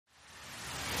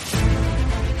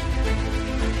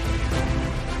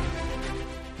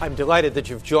I'm delighted that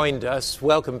you've joined us.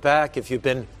 Welcome back if you've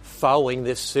been following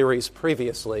this series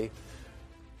previously.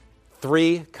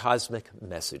 3 cosmic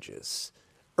messages.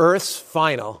 Earth's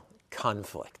final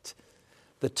conflict.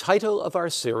 The title of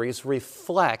our series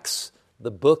reflects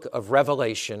the book of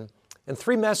Revelation and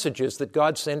 3 messages that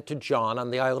God sent to John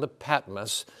on the island of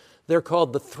Patmos. They're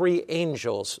called the 3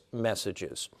 angels'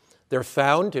 messages. They're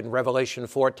found in Revelation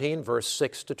 14, verse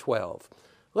 6 to 12.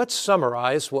 Let's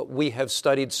summarize what we have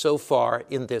studied so far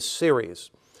in this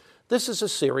series. This is a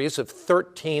series of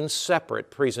 13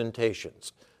 separate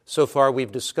presentations. So far,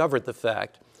 we've discovered the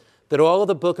fact that all of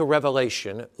the book of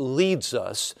Revelation leads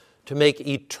us to make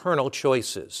eternal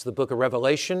choices. The book of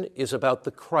Revelation is about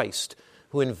the Christ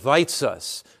who invites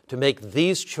us to make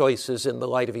these choices in the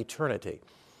light of eternity.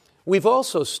 We've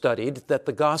also studied that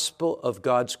the gospel of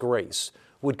God's grace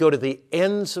would go to the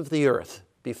ends of the earth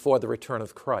before the return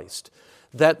of Christ,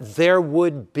 that there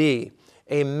would be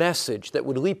a message that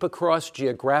would leap across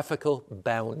geographical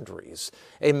boundaries,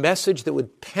 a message that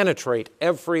would penetrate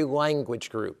every language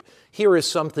group. Here is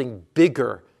something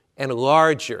bigger and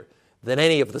larger than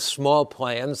any of the small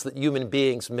plans that human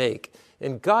beings make.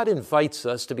 And God invites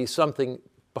us to be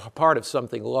part of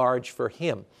something large for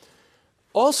Him.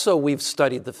 Also, we've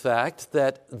studied the fact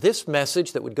that this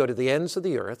message that would go to the ends of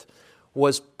the earth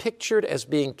was pictured as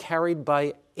being carried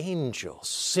by angels,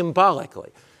 symbolically.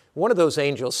 One of those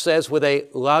angels says with a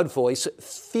loud voice,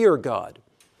 "Fear God."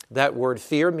 That word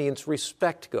fear means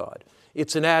respect God.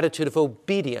 It's an attitude of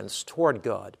obedience toward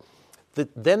God.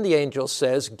 Then the angel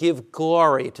says, "Give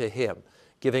glory to Him."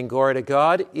 Giving glory to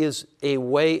God is a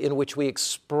way in which we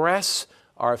express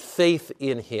our faith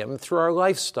in Him through our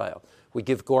lifestyle. We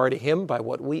give glory to Him by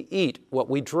what we eat, what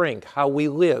we drink, how we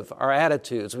live, our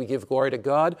attitudes. We give glory to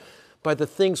God by the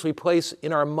things we place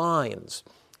in our minds.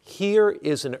 Here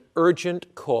is an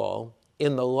urgent call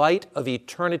in the light of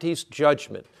eternity's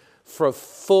judgment for a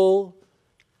full,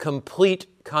 complete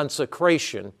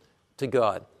consecration to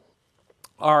God.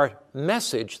 Our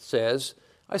message says,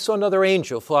 "I saw another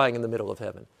angel flying in the middle of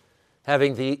heaven,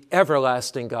 having the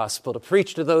everlasting gospel to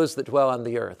preach to those that dwell on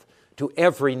the earth, to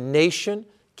every nation,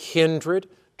 kindred,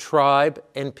 tribe,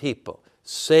 and people,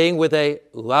 saying with a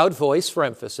loud voice," for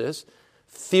emphasis,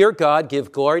 "Fear God,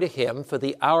 give glory to Him, for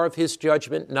the hour of His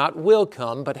judgment not will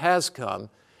come, but has come,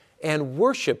 and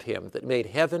worship Him that made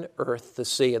heaven, earth, the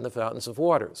sea, and the fountains of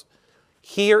waters."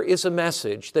 Here is a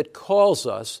message that calls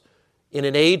us, in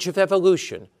an age of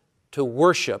evolution, to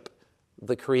worship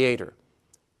the Creator.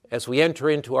 As we enter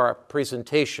into our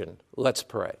presentation, let's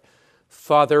pray.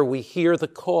 Father, we hear the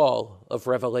call of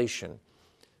Revelation.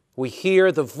 We hear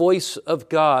the voice of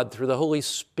God through the Holy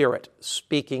Spirit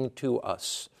speaking to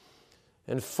us.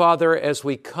 And Father, as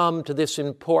we come to this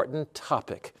important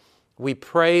topic, we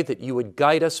pray that you would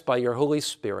guide us by your Holy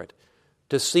Spirit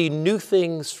to see new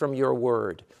things from your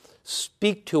word.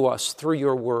 Speak to us through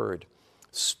your word.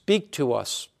 Speak to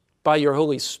us by your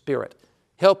Holy Spirit.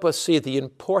 Help us see the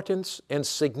importance and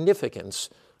significance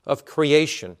of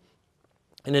creation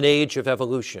in an age of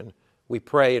evolution. We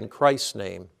pray in Christ's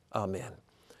name. Amen.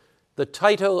 The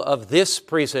title of this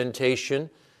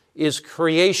presentation is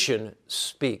Creation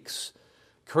Speaks.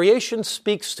 Creation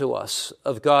speaks to us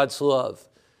of God's love.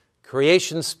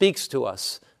 Creation speaks to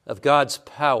us of God's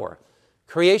power.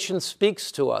 Creation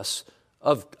speaks to us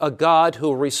of a God who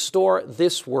will restore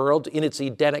this world in its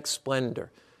Edenic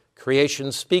splendor.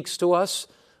 Creation speaks to us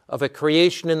of a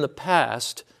creation in the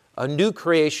past, a new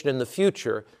creation in the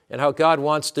future, and how God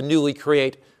wants to newly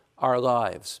create our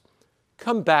lives.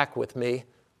 Come back with me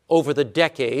over the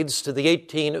decades to the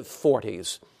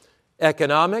 1840s.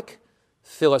 Economic,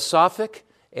 philosophic,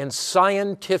 and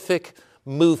scientific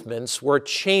movements were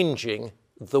changing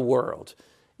the world.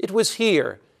 It was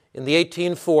here in the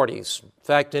 1840s, in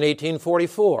fact in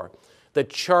 1844, that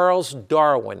Charles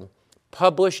Darwin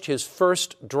published his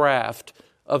first draft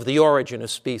of The Origin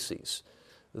of Species.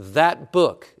 That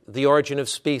book, The Origin of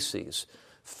Species,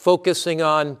 focusing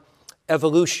on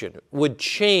evolution, would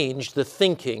change the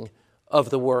thinking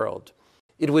of the world.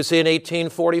 It was in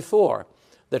 1844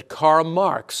 that Karl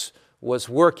Marx was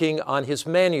working on his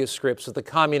manuscripts of the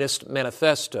Communist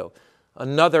Manifesto,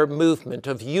 another movement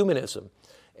of humanism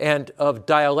and of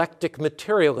dialectic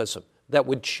materialism that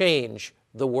would change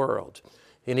the world.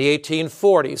 In the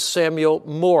 1840s, Samuel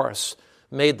Morse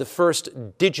made the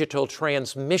first digital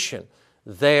transmission,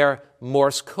 their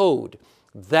Morse code.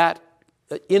 That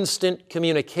instant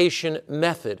communication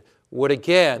method would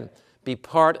again be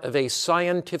part of a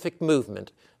scientific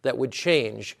movement that would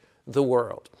change the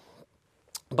world.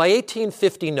 By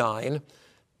 1859,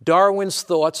 Darwin's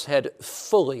thoughts had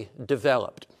fully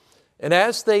developed, And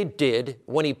as they did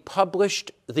when he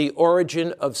published The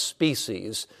Origin of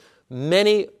Species,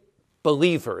 many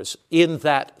believers in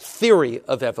that theory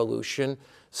of evolution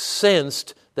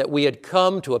sensed that we had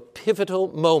come to a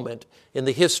pivotal moment in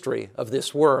the history of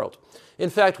this world. In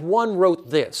fact, one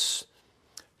wrote this: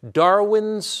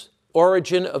 Darwin's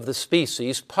Origin of the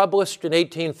Species, published in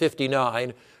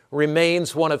 1859,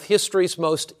 remains one of history's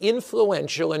most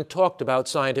influential and talked about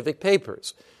scientific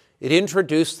papers. It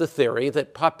introduced the theory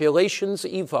that populations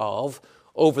evolve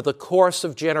over the course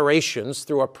of generations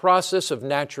through a process of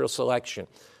natural selection,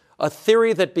 a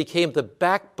theory that became the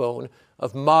backbone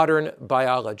of modern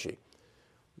biology.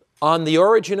 On the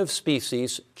Origin of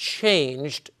Species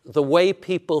changed the way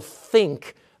people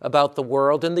think about the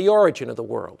world and the origin of the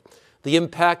world. The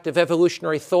impact of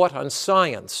evolutionary thought on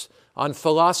science, on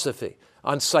philosophy,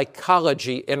 on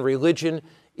psychology and religion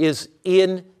is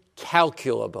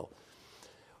incalculable.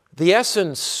 The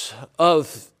essence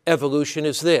of evolution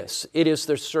is this: it is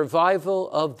the survival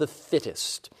of the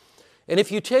fittest. And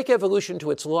if you take evolution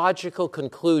to its logical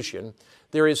conclusion,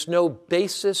 there is no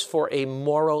basis for a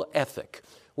moral ethic.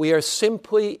 We are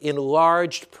simply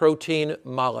enlarged protein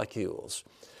molecules.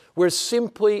 We're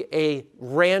simply a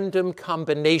random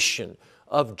combination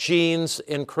of genes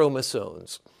and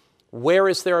chromosomes. Where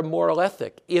is there a moral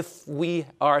ethic if we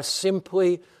are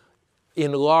simply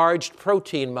enlarged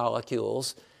protein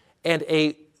molecules and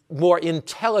a more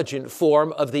intelligent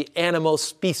form of the animal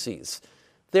species?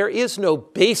 There is no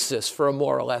basis for a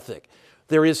moral ethic.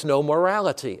 There is no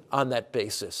morality on that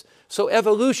basis. So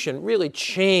evolution really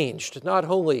changed not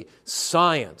only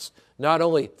science, not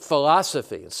only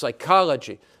philosophy and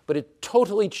psychology, but it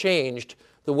totally changed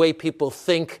the way people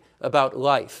think about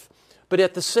life. But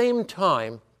at the same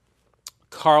time,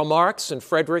 Karl Marx and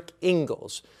Friedrich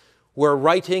Engels were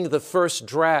writing the first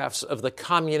drafts of the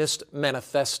Communist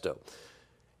Manifesto.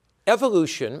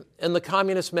 Evolution and the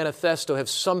Communist Manifesto have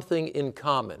something in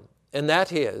common, and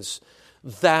that is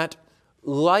that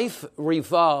life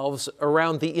revolves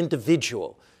around the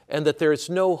individual and that there is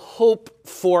no hope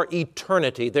for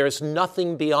eternity. There is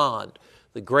nothing beyond.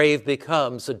 The grave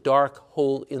becomes a dark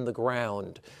hole in the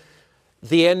ground.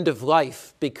 The end of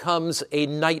life becomes a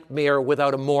nightmare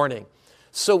without a morning.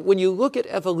 So when you look at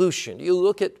evolution, you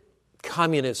look at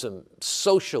communism,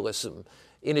 socialism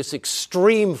in its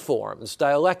extreme forms,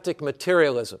 dialectic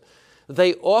materialism,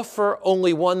 they offer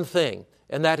only one thing,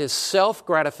 and that is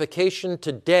self-gratification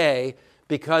today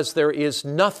because there is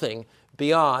nothing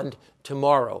beyond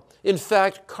tomorrow. In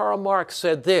fact, Karl Marx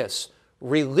said this: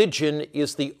 religion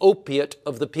is the opiate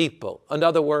of the people. In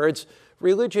other words,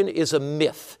 religion is a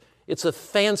myth. It's a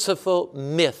fanciful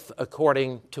myth,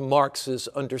 according to Marx's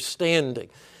understanding.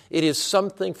 It is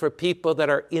something for people that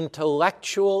are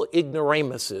intellectual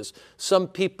ignoramuses, some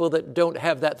people that don't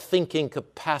have that thinking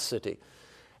capacity.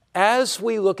 As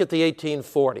we look at the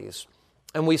 1840s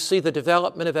and we see the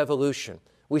development of evolution,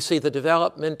 we see the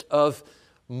development of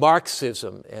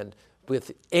Marxism and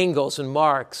with Engels and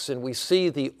Marx, and we see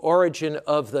the origin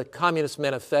of the Communist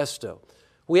Manifesto,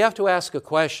 we have to ask a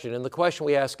question, and the question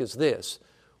we ask is this: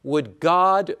 would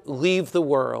God leave the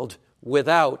world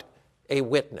without a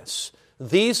witness?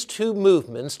 These two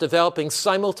movements, developing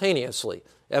simultaneously,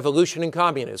 evolution and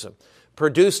communism,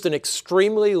 produced an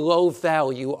extremely low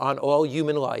value on all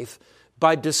human life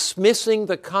by dismissing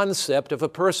the concept of a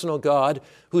personal God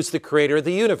who's the creator of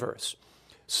the universe.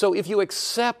 So if you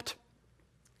accept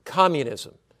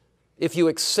communism, if you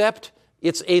accept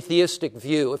its atheistic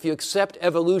view, if you accept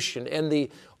evolution and the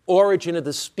origin of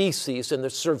the species and the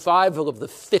survival of the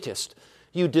fittest,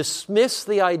 you dismiss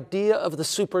the idea of the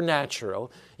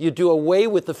supernatural, you do away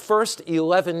with the first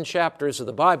 11 chapters of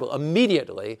the Bible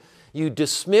immediately, you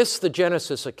dismiss the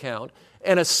Genesis account,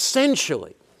 and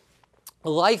essentially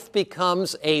life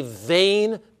becomes a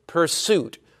vain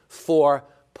pursuit for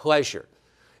pleasure.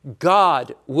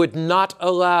 God would not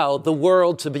allow the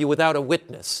world to be without a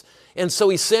witness, and so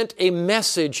he sent a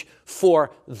message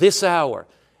for this hour.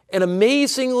 And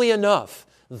amazingly enough,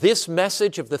 this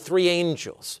message of the three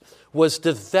angels was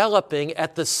developing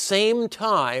at the same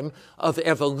time of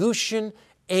evolution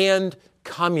and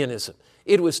communism.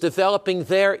 It was developing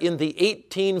there in the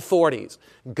 1840s.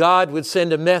 God would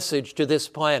send a message to this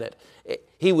planet.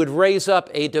 He would raise up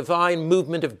a divine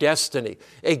movement of destiny.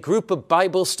 A group of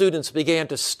Bible students began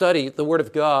to study the Word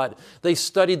of God. They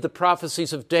studied the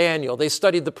prophecies of Daniel. They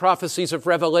studied the prophecies of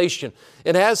Revelation.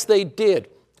 And as they did,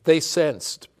 they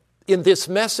sensed in this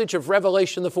message of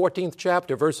Revelation, the 14th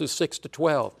chapter, verses 6 to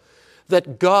 12,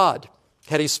 that God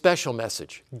had a special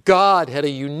message. God had a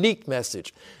unique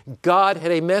message. God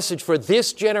had a message for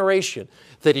this generation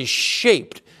that is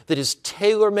shaped, that is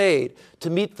tailor-made to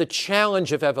meet the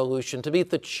challenge of evolution, to meet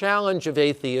the challenge of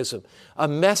atheism, a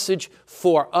message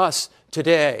for us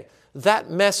today. That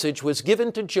message was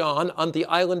given to John on the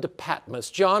island of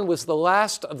Patmos. John was the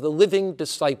last of the living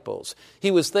disciples. He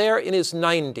was there in his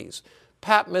 90s.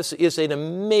 Patmos is an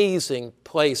amazing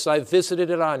place. I've visited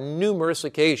it on numerous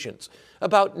occasions,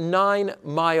 about 9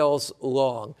 miles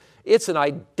long. It's an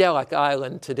idyllic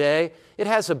island today. It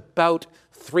has about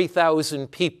 3,000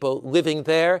 people living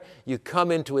there. You come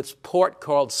into its port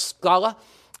called Scala,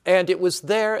 and it was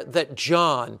there that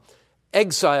John,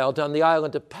 exiled on the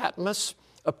island of Patmos,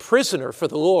 a prisoner for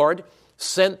the Lord,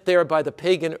 sent there by the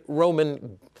pagan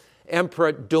Roman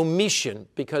Emperor Domitian,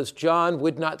 because John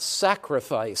would not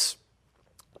sacrifice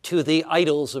to the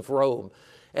idols of Rome.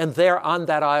 And there on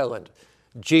that island,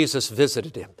 Jesus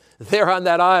visited him. There on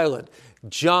that island,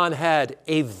 John had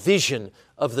a vision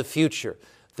of the future.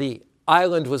 The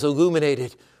island was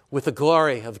illuminated with the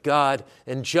glory of God,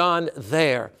 and John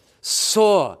there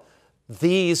saw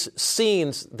these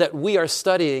scenes that we are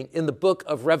studying in the book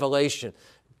of Revelation.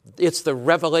 It's the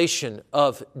revelation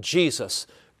of Jesus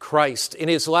Christ. In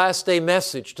his last day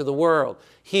message to the world,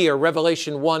 here,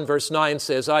 Revelation 1, verse 9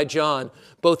 says, I, John,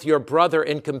 both your brother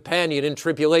and companion in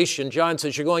tribulation. John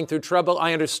says, you're going through trouble.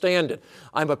 I understand it.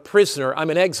 I'm a prisoner. I'm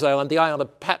in exile on the island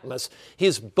of Patmos.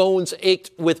 His bones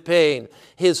ached with pain.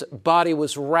 His body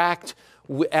was racked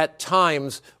at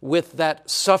times with that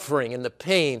suffering and the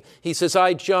pain. He says,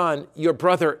 I, John, your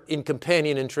brother and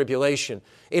companion in tribulation,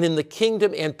 and in the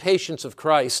kingdom and patience of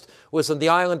Christ, was on the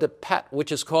island of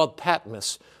which is called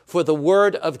Patmos, for the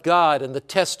word of God and the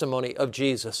testimony of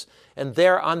Jesus. And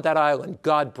there on that island,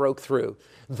 God broke through.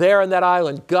 There on that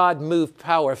island, God moved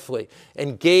powerfully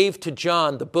and gave to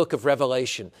John the book of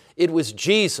Revelation. It was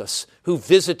Jesus who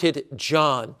visited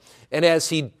John. And as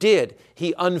he did,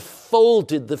 he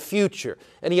unfolded the future,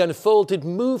 and he unfolded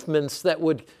movements that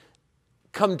would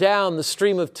come down the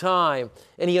stream of time,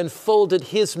 and he unfolded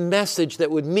his message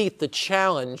that would meet the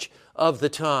challenge of the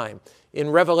time. In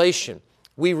Revelation,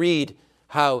 we read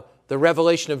how the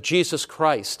revelation of Jesus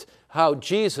Christ, how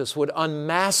Jesus would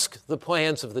unmask the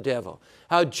plans of the devil,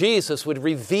 how Jesus would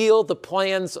reveal the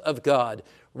plans of God.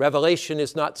 Revelation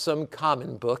is not some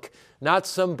common book, not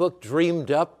some book dreamed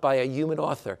up by a human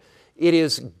author. It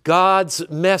is God's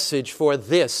message for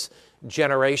this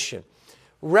generation.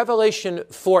 Revelation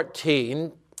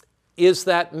 14 is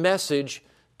that message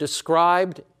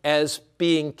described as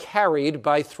being carried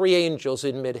by 3 angels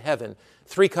in mid-heaven,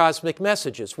 3 cosmic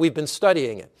messages. We've been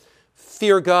studying it.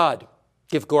 Fear God,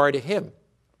 give glory to him,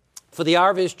 for the hour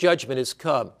of his judgment is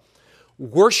come.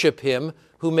 Worship him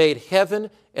who made heaven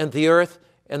and the earth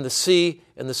and the sea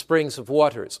and the springs of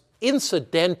waters.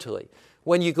 Incidentally,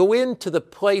 when you go into the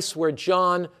place where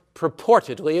John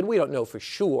purportedly, and we don't know for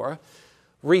sure,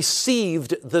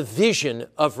 received the vision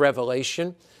of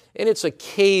Revelation, and it's a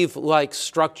cave-like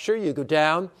structure. You go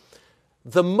down.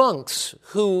 The monks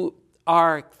who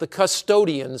are the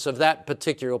custodians of that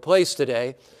particular place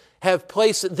today have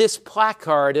placed this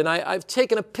placard, and I've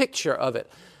taken a picture of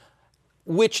it,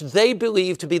 which they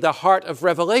believe to be the heart of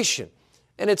Revelation.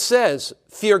 And it says,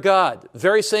 fear God,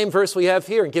 very same verse we have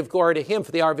here, and give glory to him,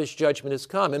 for the hour of his judgment is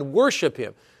come, and worship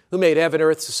him who made heaven,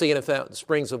 earth, the sea, and a fountain,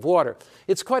 springs of water.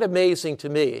 It's quite amazing to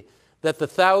me that the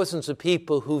thousands of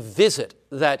people who visit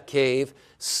that cave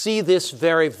see this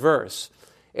very verse,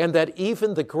 and that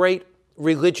even the great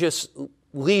religious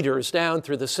leaders down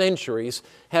through the centuries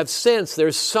have sensed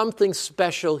there's something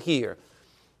special here,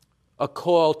 a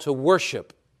call to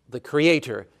worship the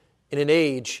Creator in an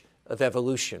age of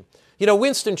evolution. You know,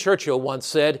 Winston Churchill once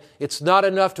said, it's not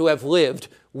enough to have lived,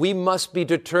 we must be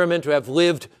determined to have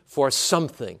lived for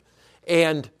something.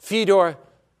 And Fyodor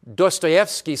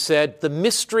Dostoevsky said, the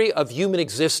mystery of human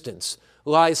existence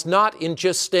lies not in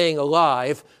just staying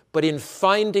alive, but in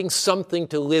finding something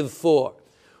to live for.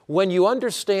 When you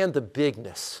understand the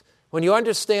bigness, when you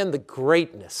understand the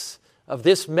greatness of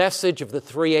this message of the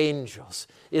 3 angels,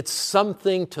 it's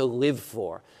something to live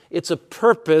for. It's a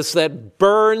purpose that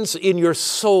burns in your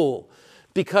soul,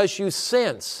 because you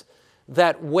sense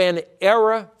that when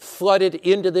error flooded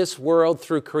into this world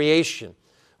through creation,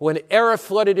 when error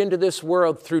flooded into this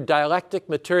world through dialectic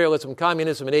materialism,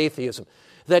 communism, and atheism,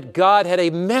 that God had a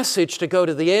message to go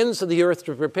to the ends of the earth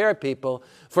to prepare people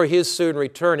for his soon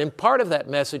return. And part of that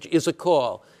message is a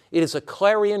call. It is a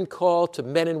clarion call to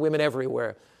men and women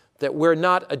everywhere that we're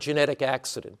not a genetic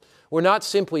accident. We're not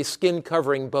simply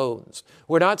skin-covering bones.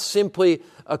 We're not simply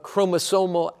a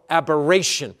chromosomal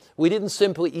aberration. We didn't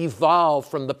simply evolve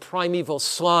from the primeval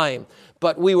slime,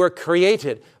 but we were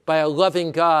created by a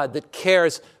loving God that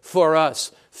cares for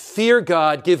us. Fear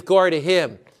God, give glory to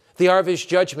him, The hour of his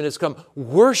judgment has come.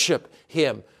 Worship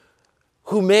him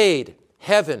who made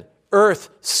heaven, earth,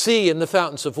 sea, and the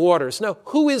fountains of waters. Now,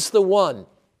 who is the one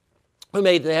who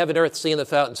made the heaven, earth, sea, and the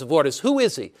fountains of waters? Who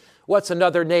is he? What's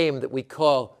another name that we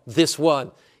call this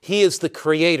one? He is the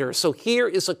Creator. So here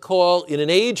is a call in an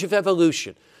age of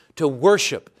evolution to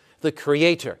worship the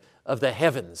Creator of the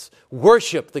heavens.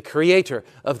 Worship the Creator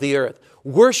of the earth.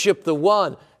 Worship the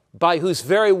one by whose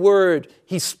very word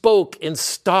he spoke and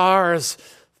stars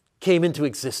came into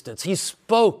existence. He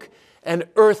spoke and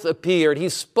earth appeared. He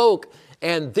spoke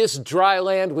and this dry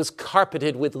land was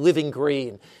carpeted with living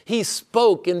green. He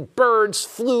spoke and birds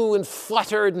flew and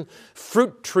fluttered and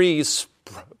fruit trees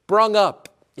sprung up.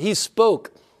 He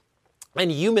spoke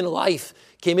and human life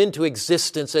came into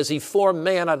existence as he formed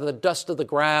man out of the dust of the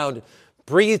ground,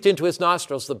 breathed into his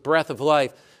nostrils the breath of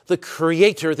life. The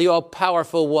Creator, the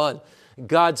all-powerful one.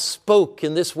 God spoke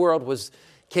and this world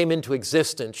came into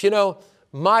existence. You know,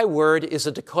 my word is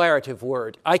a declarative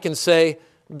word. I can say,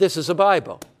 this is a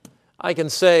Bible. I can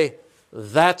say,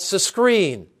 that's a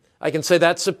screen. I can say,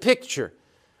 that's a picture.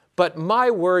 But my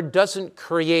word doesn't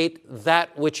create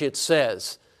that which it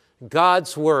says.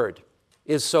 God's word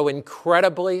is so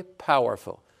incredibly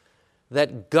powerful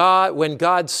that when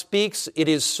God speaks, it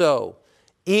is so,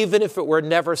 even if it were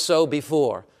never so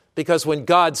before. Because when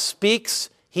God speaks,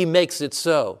 he makes it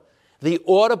so. The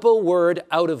audible word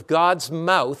out of God's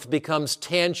mouth becomes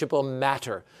tangible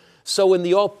matter. So when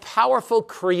the all-powerful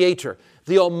Creator,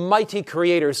 the almighty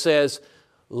Creator says,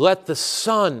 let the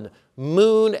sun,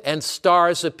 moon, and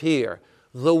stars appear,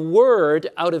 the word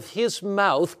out of his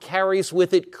mouth carries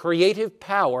with it creative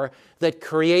power that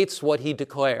creates what he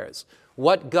declares.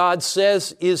 What God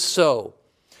says is so,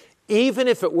 even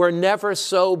if it were never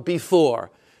so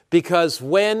before, because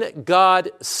when God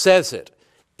says it,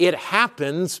 it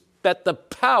happens at the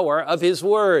power of his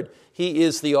word. He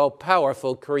is the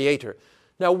all-powerful Creator.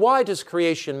 Now, why does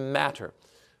creation matter?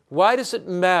 Why does it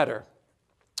matter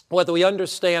whether we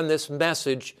understand this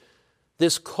message,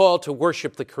 this call to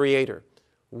worship the Creator?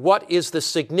 What is the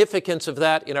significance of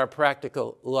that in our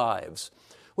practical lives?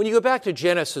 When you go back to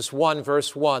Genesis 1,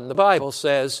 verse 1, the Bible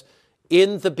says,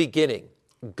 in the beginning,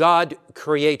 God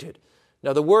created.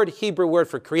 Now, the Hebrew word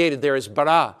for created there is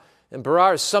bara. And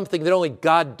bara is something that only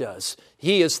God does.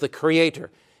 He is the Creator.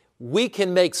 We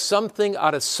can make something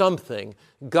out of something.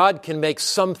 God can make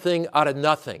something out of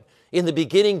nothing. In the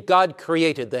beginning, God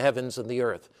created the heavens and the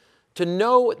earth. To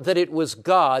know that it was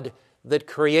God that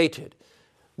created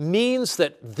means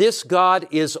that this God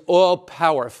is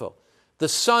all-powerful. The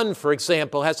sun, for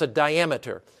example, has a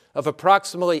diameter of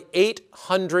approximately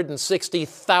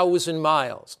 860,000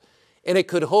 miles, and it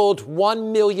could hold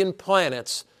 1 million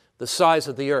planets the size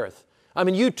of the earth. I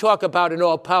mean, you talk about an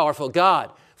all-powerful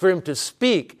God. For him to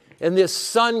speak, and this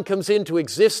sun comes into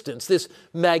existence, this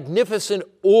magnificent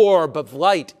orb of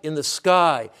light in the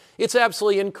sky. It's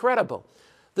absolutely incredible.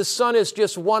 The sun is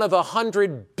just one of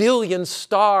 100 billion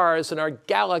stars in our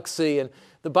galaxy, and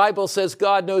the Bible says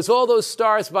God knows all those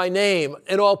stars by name,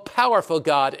 an all-powerful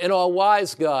God, an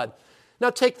all-wise God.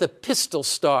 Now take the Pistol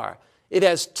star. It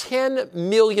has 10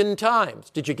 million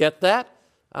times. Did you get that?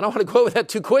 I don't want to go over that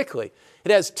too quickly.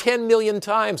 It has 10 million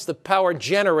times the power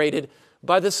generated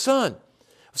by the sun.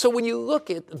 So when you look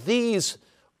at these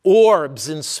orbs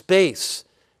in space,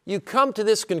 you come to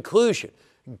this conclusion.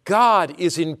 God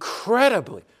is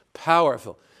incredibly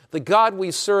powerful. The God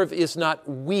we serve is not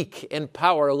weak and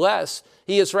powerless.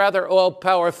 He is rather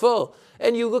all-powerful.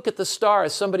 And you look at the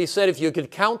stars. Somebody said if you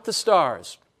could count the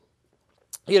stars,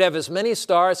 you'd have as many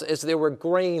stars as there were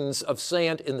grains of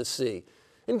sand in the sea.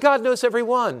 And God knows every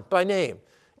one by name.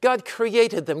 God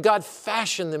created them. God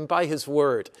fashioned them by his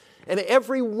word. And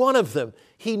every one of them,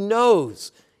 he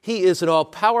knows. He is an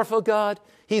all-powerful God.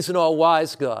 He's an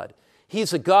all-wise God.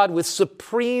 He's a God with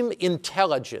supreme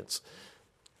intelligence.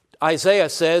 Isaiah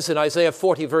says in Isaiah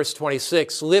 40, verse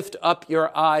 26, lift up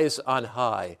your eyes on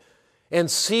high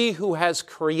and see who has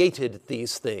created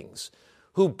these things,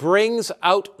 who brings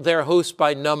out their host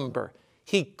by number.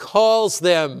 He calls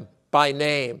them by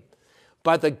name.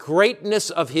 By the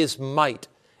greatness of his might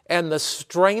and the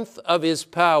strength of his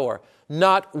power,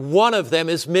 not one of them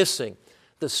is missing.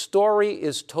 The story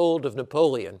is told of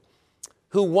Napoleon,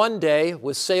 who one day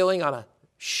was sailing on a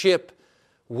ship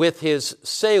with his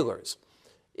sailors.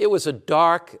 It was a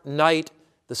dark night.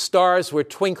 The stars were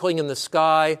twinkling in the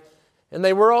sky, and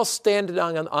they were all standing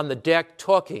on the deck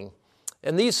talking.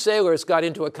 And these sailors got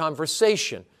into a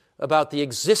conversation about the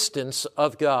existence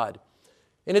of God.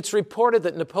 And it's reported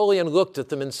that Napoleon looked at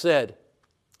them and said,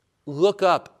 look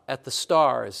up at the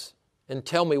stars and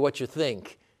tell me what you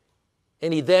think.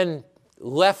 And he then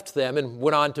left them and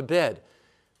went on to bed.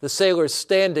 The sailors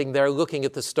standing there looking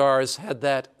at the stars had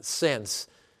that sense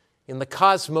in the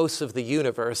cosmos of the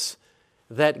universe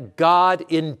that God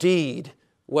indeed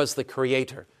was the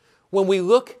creator. When we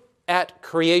look at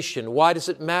creation, why does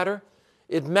it matter?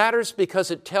 It matters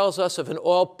because it tells us of an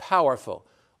all-powerful,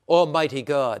 almighty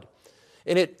God.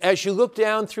 And as you look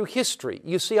down through history,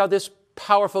 you see how this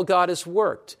powerful God has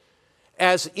worked.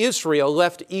 As Israel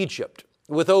left Egypt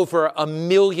with over 1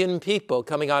 million people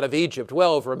coming out of Egypt,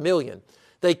 well over 1 million,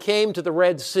 they came to the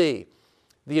Red Sea.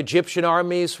 The Egyptian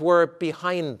armies were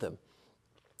behind them.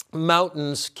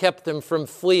 Mountains kept them from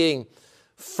fleeing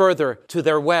further to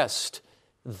their west.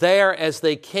 There, as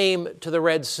they came to the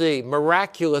Red Sea,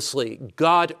 miraculously,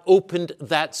 God opened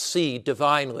that sea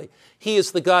divinely. He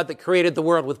is the God that created the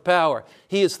world with power.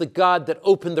 He is the God that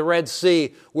opened the Red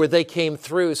Sea where they came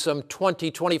through some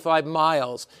 25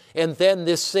 miles. And then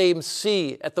this same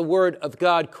sea, at the word of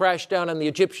God, crashed down on the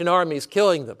Egyptian armies,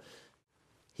 killing them.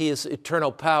 He is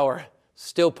eternal power,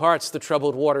 still parts the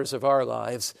troubled waters of our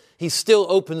lives. He still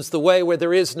opens the way where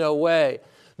there is no way.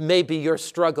 Maybe you're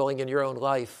struggling in your own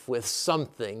life with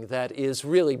something that is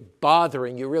really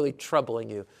bothering you, really troubling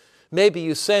you. Maybe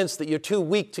you sense that you're too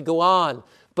weak to go on,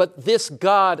 but this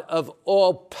God of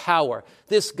all power,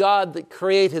 this God that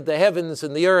created the heavens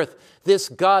and the earth, this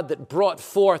God that brought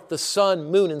forth the sun,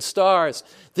 moon, and stars,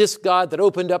 this God that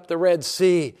opened up the Red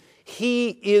Sea, He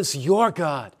is your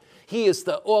God. He is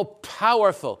the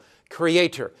all-powerful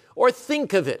creator. Or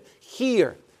think of it,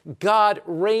 here, God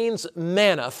rains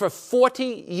manna for 40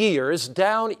 years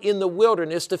down in the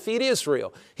wilderness to feed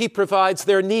Israel. He provides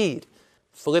their need.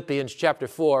 Philippians chapter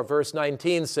 4, verse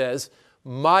 19 says,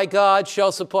 "My God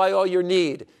shall supply all your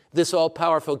need." This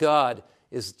all-powerful God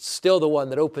is still the one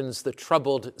that opens the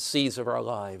troubled seas of our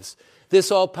lives. This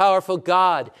all-powerful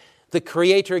God, the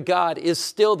Creator God, is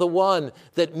still the one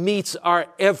that meets our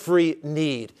every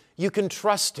need. You can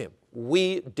trust Him.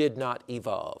 We did not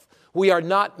evolve. We are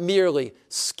not merely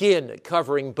skin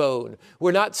covering bone.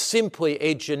 We're not simply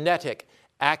a genetic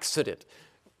accident.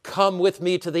 Come with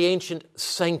me to the ancient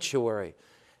sanctuary.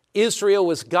 Israel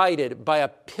was guided by a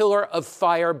pillar of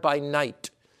fire by night,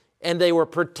 and they were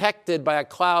protected by a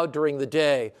cloud during the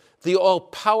day. The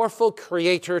all-powerful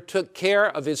Creator took care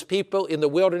of His people in the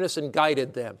wilderness and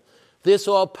guided them. This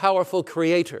all-powerful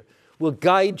Creator will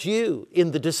guide you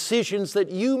in the decisions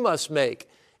that you must make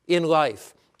in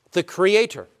life. The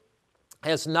Creator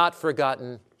has not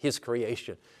forgotten His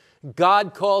creation.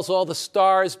 God calls all the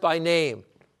stars by name,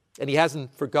 and He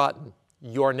hasn't forgotten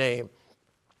your name.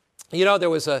 You know, there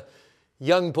was a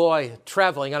young boy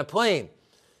traveling on a plane,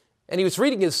 and he was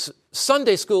reading his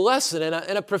Sunday school lesson,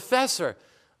 and a professor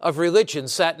of religion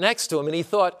sat next to him, and he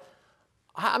thought,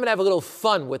 I'm going to have a little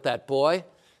fun with that boy.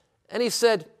 And he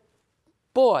said,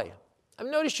 "Boy, I've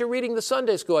noticed you're reading the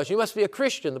Sunday school lesson. You must be a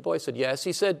Christian." The boy said, "Yes."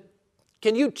 He said,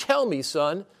 "Can you tell me,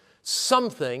 son,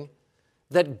 something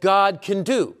that God can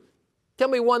do? Tell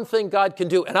me one thing God can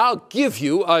do, and I'll give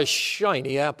you a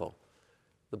shiny apple."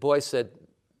 The boy said,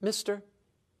 "Mister,"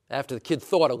 after the kid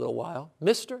thought a little while,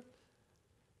 "Mister,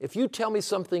 if you tell me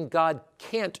something God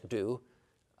can't do,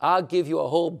 I'll give you a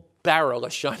whole barrel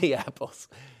of shiny apples."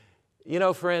 You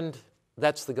know, friend,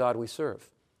 that's the God we serve.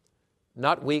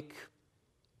 Not weak,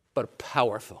 but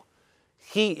powerful.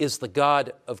 He is the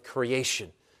God of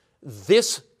creation.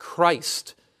 This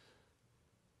Christ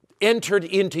entered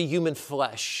into human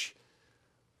flesh,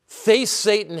 faced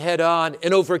Satan head on,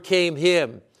 and overcame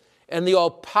him. And the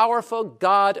all-powerful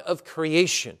God of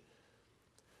creation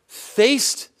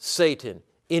faced Satan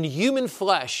in human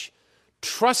flesh,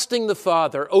 trusting the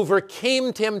Father,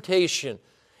 overcame temptation,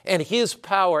 and His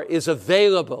power is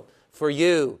available for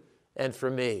you and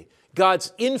for me.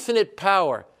 God's infinite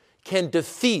power can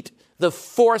defeat the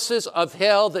forces of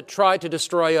hell that try to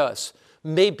destroy us.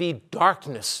 Maybe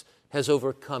darkness has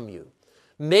overcome you.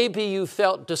 Maybe you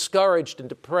felt discouraged and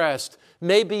depressed.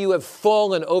 Maybe you have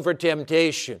fallen over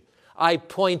temptation. I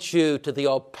point you to the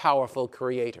all-powerful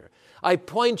Creator. I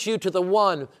point you to the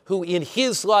one who in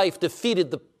His life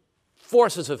defeated the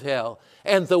forces of hell,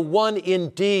 and the one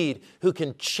indeed who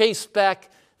can chase back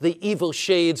the evil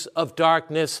shades of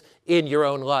darkness in your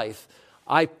own life.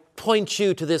 I point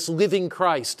you to this living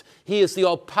Christ. He is the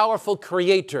all-powerful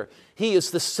Creator. He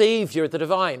is the Savior, the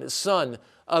divine Son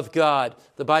of God.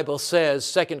 The Bible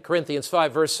says, 2 Corinthians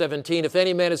 5, verse 17, if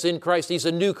any man is in Christ, he's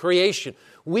a new creation.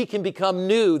 We can become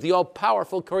new. The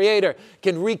all-powerful Creator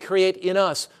can recreate in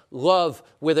us love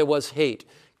where there was hate,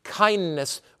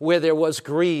 kindness where there was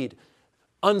greed,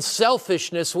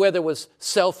 unselfishness where there was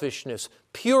selfishness,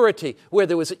 purity where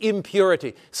there was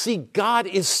impurity. See, God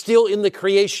is still in the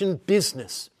creation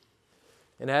business.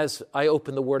 And as I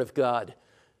open the Word of God,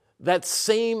 That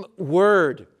same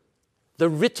word, the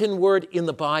written word in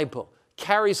the Bible,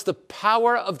 carries the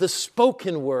power of the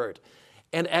spoken word.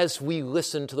 And as we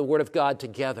listen to the Word of God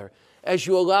together, as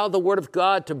you allow the Word of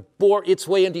God to bore its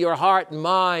way into your heart and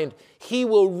mind, He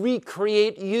will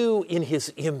recreate you in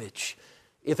His image.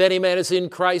 If any man is in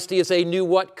Christ, he is a new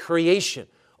what? Creation.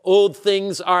 Old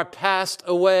things are passed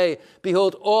away.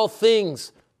 Behold, all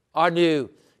things are new.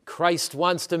 Christ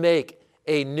wants to make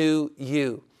a new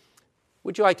you.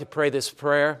 Would you like to pray this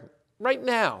prayer right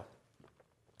now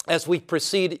as we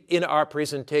proceed in our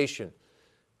presentation?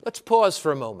 Let's pause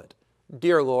for a moment.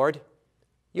 Dear Lord,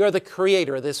 you're the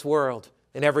creator of this world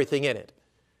and everything in it.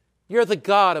 You're the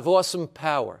God of awesome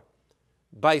power.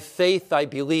 By faith, I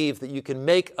believe that you can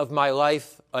make of my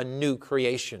life a new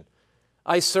creation.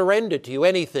 I surrender to you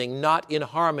anything not in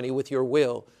harmony with your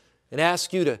will and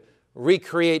ask you to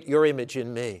recreate your image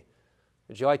in me.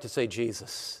 Would you like to say,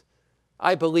 Jesus,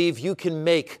 I believe you can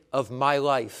make of my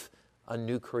life a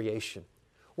new creation.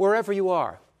 Wherever you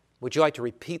are, would you like to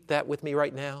repeat that with me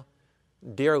right now?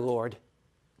 Dear Lord,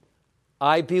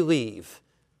 I believe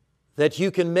that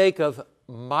you can make of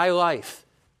my life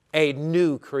a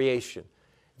new creation.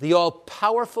 The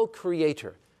all-powerful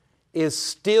Creator is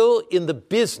still in the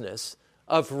business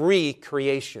of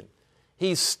recreation.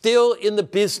 He's still in the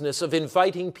business of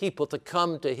inviting people to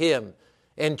come to Him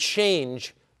and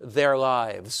change their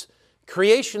lives.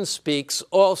 Creation speaks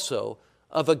also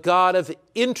of a God of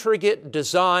intricate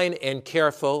design and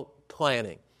careful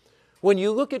planning. When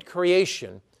you look at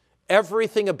creation,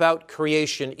 everything about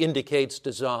creation indicates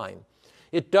design.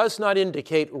 It does not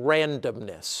indicate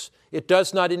randomness. It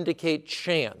does not indicate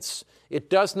chance. It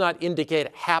does not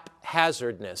indicate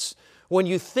haphazardness. When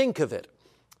you think of it,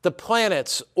 the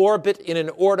planets orbit in an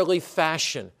orderly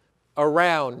fashion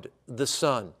around the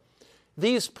sun.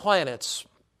 These planets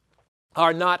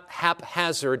are not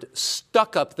haphazard,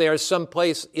 stuck up there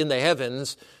someplace in the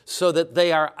heavens so that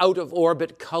they are out of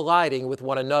orbit colliding with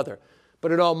one another.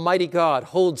 But an almighty God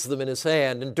holds them in His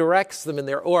hand and directs them in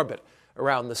their orbit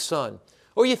around the sun.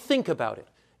 Or you think about it.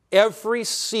 Every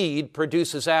seed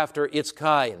produces after its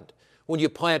kind. When you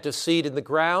plant a seed in the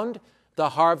ground, the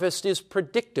harvest is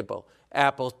predictable.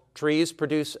 Apple trees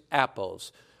produce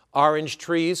apples. Orange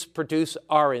trees produce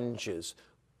oranges.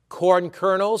 Corn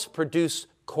kernels produce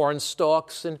corn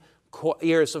stalks and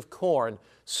ears of corn.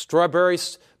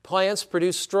 Strawberries plants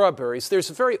produce strawberries. There's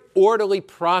a very orderly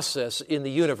process in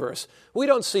the universe. We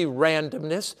don't see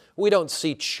randomness. We don't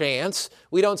see chance.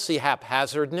 We don't see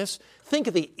haphazardness. Think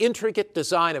of the intricate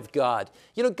design of God.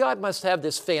 You know, God must have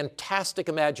this fantastic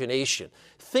imagination.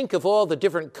 Think of all the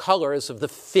different colors of the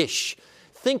fish.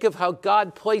 Think of how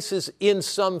God places in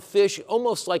some fish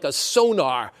almost like a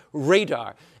sonar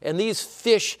radar. And these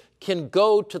fish can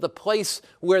go to the place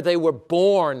where they were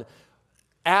born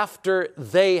after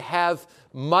they have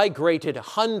migrated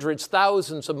hundreds,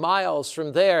 thousands of miles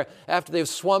from there. After they've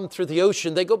swum through the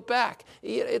ocean, they go back.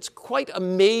 It's quite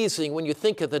amazing when you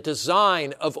think of the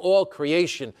design of all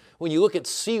creation. When you look at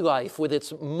sea life with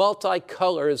its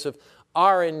multicolors of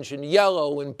orange and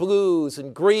yellow and blues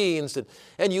and greens,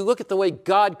 and you look at the way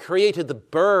God created the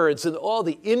birds and all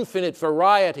the infinite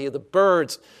variety of the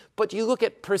birds. But you look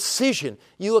at precision,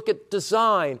 you look at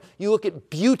design, you look at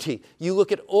beauty, you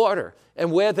look at order.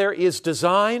 And where there is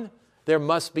design, there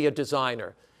must be a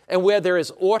designer. And where there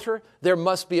is order, there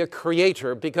must be a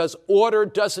creator, because order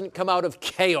doesn't come out of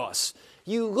chaos.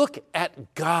 You look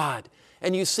at God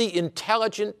and you see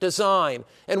intelligent design.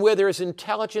 And where there is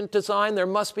intelligent design, there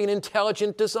must be an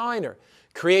intelligent designer.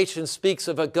 Creation speaks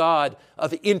of a God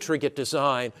of intricate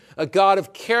design, a God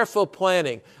of careful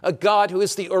planning, a God who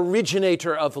is the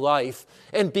originator of life.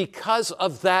 And because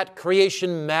of that,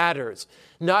 creation matters.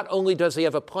 Not only does He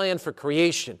have a plan for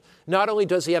creation, not only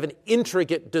does He have an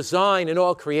intricate design in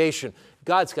all creation,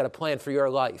 God's got a plan for your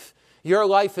life. Your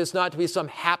life is not to be some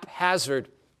haphazard,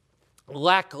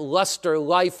 lackluster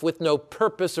life with no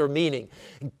purpose or meaning.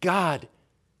 God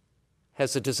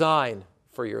has a design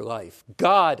for your life.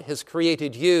 God has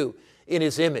created you in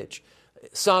His image.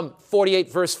 Psalm 48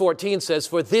 verse 14 says,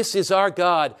 "For this is our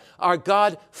God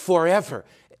forever,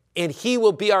 and He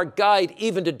will be our guide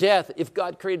even to death." If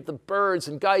God created the birds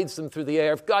and guides them through the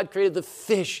air, if God created the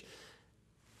fish,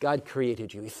 God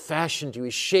created you. He fashioned you.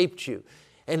 He shaped you.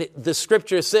 And the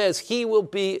scripture says He will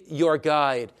be your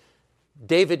guide.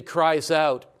 David cries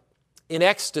out in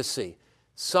ecstasy,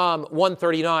 Psalm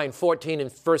 139,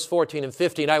 verse 14 and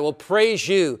 15, "I will praise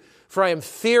you, for I am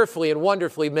fearfully and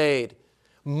wonderfully made.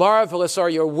 Marvelous are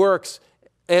your works,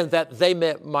 and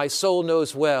that my soul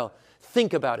knows well."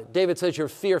 Think about it. David says you're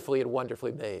fearfully and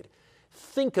wonderfully made.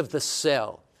 Think of the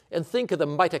cell, and think of the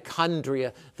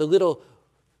mitochondria, the little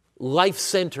life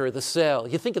center of the cell.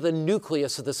 You think of the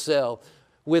nucleus of the cell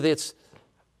with its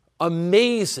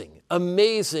amazing,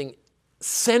 amazing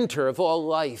center of all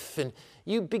life. And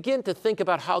you begin to think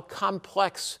about how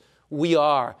complex we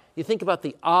are. You think about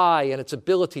the eye and its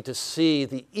ability to see,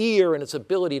 the ear and its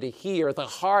ability to hear, the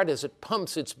heart as it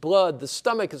pumps its blood, the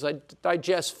stomach as it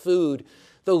digests food,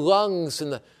 the lungs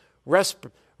and the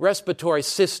respiratory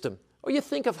system. Or you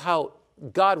think of how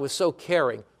God was so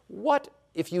caring. What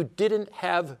if you didn't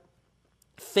have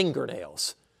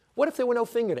fingernails? What if there were no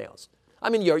fingernails? I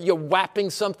mean, you're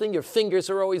whapping something, your fingers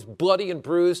are always bloody and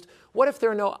bruised. What if there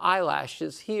are no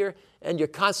eyelashes here and you're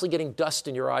constantly getting dust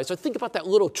in your eyes? Or think about that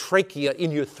little trachea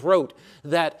in your throat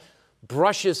that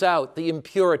brushes out the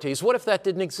impurities. What if that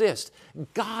didn't exist?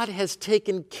 God has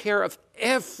taken care of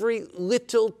every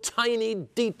little tiny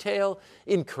detail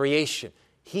in creation.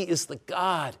 He is the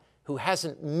God who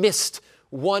hasn't missed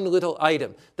one little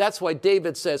item. That's why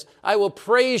David says, I will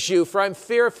praise you, for I'm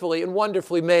fearfully and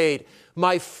wonderfully made.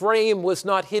 My frame was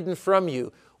not hidden from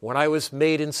you when I was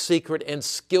made in secret and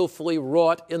skillfully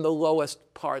wrought in the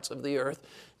lowest parts of the earth.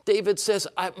 David says,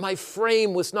 my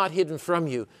frame was not hidden from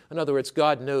you. In other words,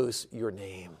 God knows your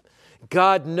name.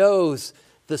 God knows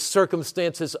the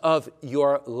circumstances of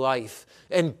your life.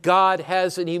 And God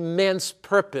has an immense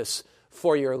purpose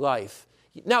for your life.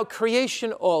 Now,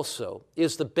 creation also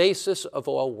is the basis of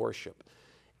all worship.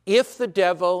 If the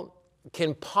devil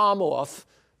can palm off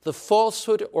the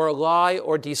falsehood or lie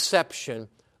or deception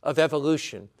of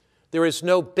evolution, there is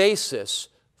no basis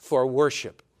for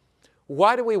worship.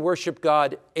 Why do we worship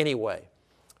God anyway?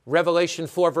 Revelation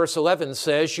 4 verse 11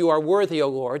 says, You are worthy, O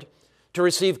Lord, to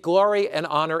receive glory and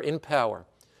honor and power.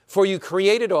 For you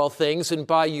created all things, and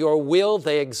by your will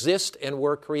they exist and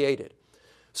were created.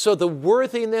 So the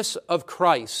worthiness of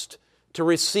Christ to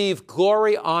receive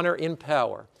glory, honor, and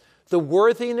power, the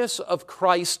worthiness of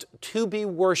Christ to be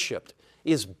worshiped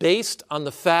is based on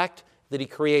the fact that he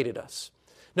created us.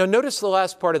 Now notice the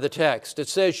last part of the text. It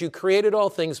says, you created all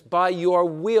things, by your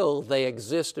will they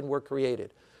exist and were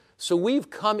created. So we've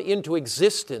come into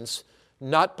existence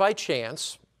not by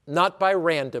chance, not by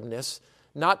randomness,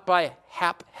 not by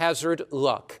haphazard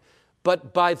luck,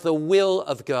 but by the will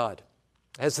of God.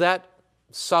 Has that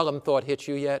solemn thought hit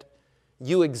you yet?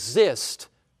 You exist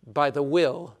by the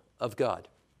will of God.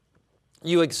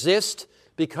 You exist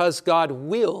because God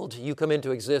willed you come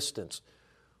into existence.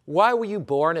 Why were you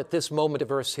born at this moment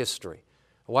of Earth's history?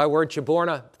 Why weren't you born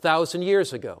 1,000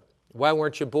 years ago? Why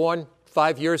weren't you born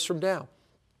 5 years from now?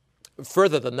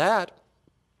 Further than that,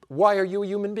 why are you a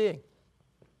human being?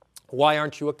 Why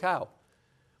aren't you a cow?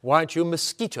 Why aren't you a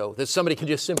mosquito that somebody can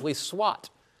just simply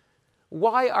swat?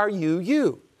 Why are you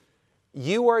you?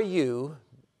 You are you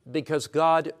because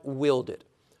God willed it.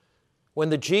 When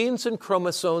the genes and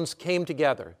chromosomes came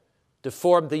together to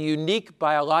form the unique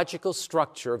biological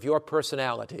structure of your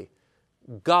personality,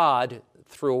 God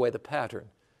threw away the pattern.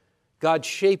 God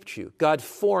shaped you. God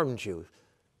formed you.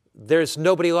 There's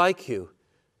nobody like you.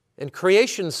 And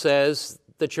creation says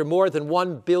that you're more than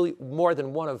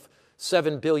one of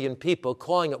 7 billion people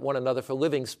clawing at one another for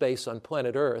living space on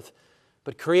planet Earth.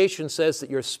 But creation says that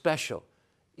you're special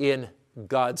in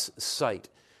God's sight.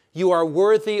 You are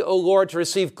worthy, O Lord, to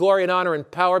receive glory and honor and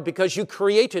power because you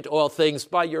created all things.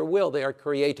 By your will they are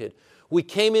created. We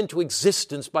came into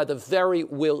existence by the very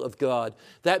will of God.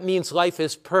 That means life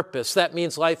has purpose. That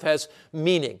means life has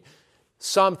meaning.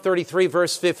 Psalm 33,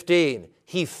 verse 15,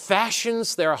 He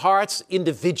fashions their hearts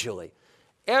individually.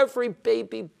 Every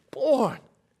baby born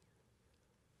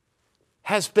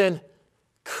has been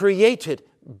created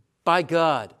by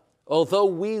God. Although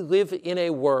we live in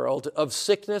a world of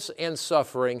sickness and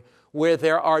suffering where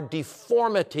there are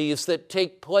deformities that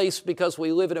take place because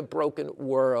we live in a broken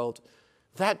world,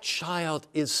 that child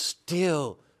is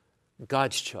still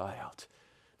God's child.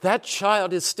 That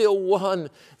child is still one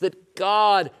that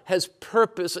God has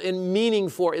purpose and meaning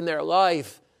for in their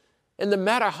life. And no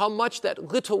matter how much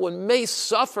that little one may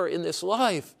suffer in this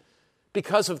life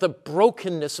because of the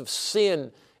brokenness of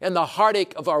sin and the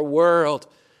heartache of our world,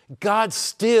 God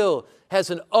still has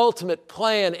an ultimate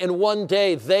plan, and one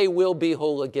day they will be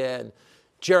whole again.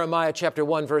 Jeremiah chapter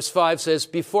 1, verse 5 says,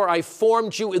 Before I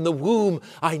formed you in the womb,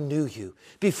 I knew you.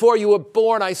 Before you were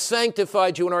born, I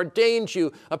sanctified you and ordained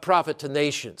you a prophet to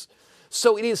nations.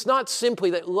 So it is not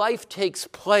simply that life takes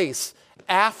place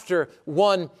after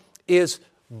one is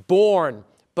born,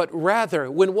 but rather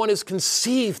when one is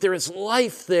conceived, there is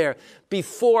life there.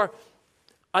 Before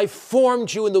I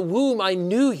formed you in the womb, I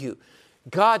knew you.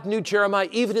 God knew Jeremiah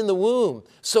even in the womb.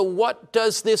 So what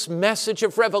does this message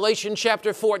of Revelation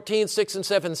chapter 14, 6 and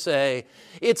 7 say?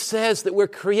 It says that we're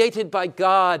created by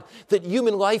God, that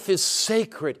human life is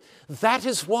sacred. That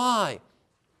is why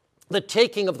the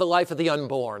taking of the life of the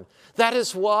unborn, that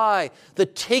is why the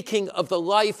taking of the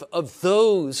life of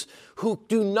those who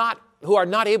are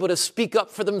not able to speak up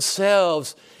for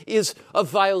themselves is a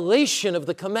violation of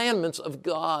the commandments of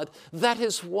God. That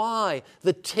is why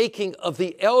the taking of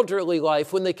the elderly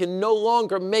life, when they can no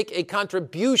longer make a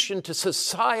contribution to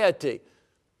society,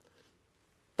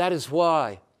 that is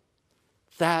why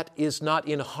that is not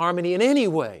in harmony in any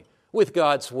way with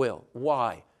God's will.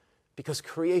 Why? Because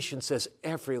creation says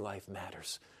every life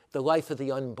matters. The life of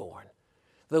the unborn,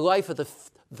 the life of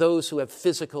those who have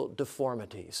physical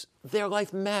deformities, their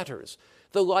life matters.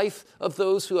 The life of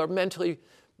those who are mentally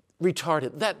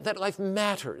retarded, that life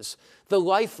matters. The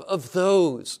life of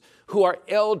those who are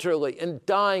elderly and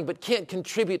dying but can't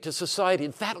contribute to society,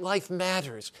 that life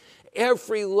matters.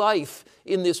 Every life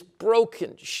in this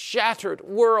broken, shattered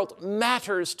world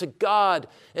matters to God,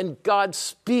 and God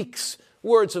speaks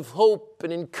words of hope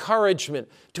and encouragement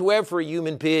to every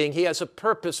human being. He has a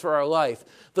purpose for our life.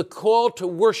 The call to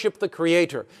worship the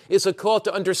Creator is a call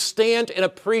to understand and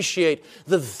appreciate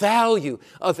the value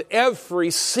of every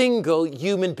single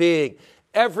human being.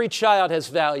 Every child has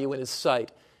value in His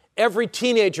sight. Every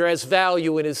teenager has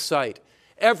value in His sight.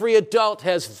 Every adult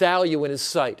has value in His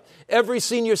sight. Every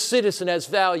senior citizen has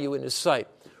value in His sight.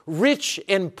 Rich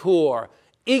and poor,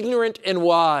 ignorant and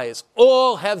wise,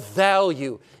 all have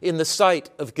value in the sight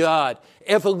of God.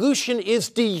 Evolution is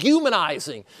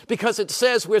dehumanizing because it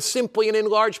says we're simply an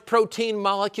enlarged protein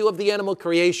molecule of the animal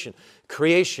creation.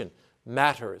 Creation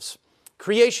matters.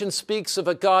 Creation speaks of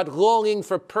a God longing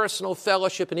for personal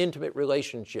fellowship and intimate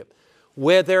relationship.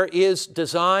 Where there is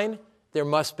design, there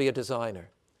must be a designer.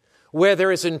 Where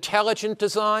there is intelligent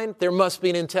design, there must be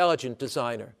an intelligent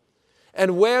designer.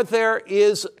 And where there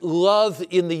is love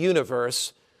in the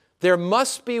universe, there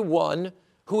must be one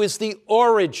who is the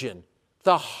origin,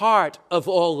 the heart of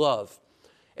all love.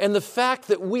 And the fact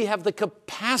that we have the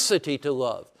capacity to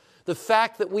love, the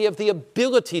fact that we have the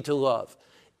ability to love,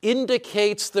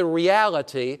 indicates the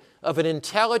reality of an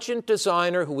intelligent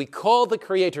designer who we call the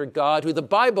Creator God, who the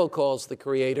Bible calls the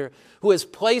Creator, who has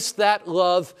placed that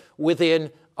love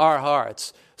within our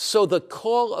hearts. So the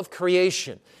call of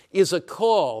creation is a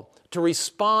call to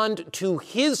respond to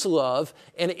His love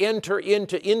and enter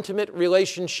into intimate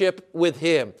relationship with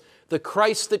Him. The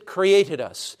Christ that created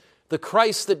us, the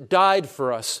Christ that died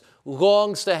for us,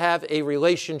 longs to have a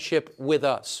relationship with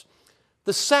us.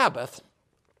 The Sabbath,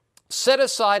 set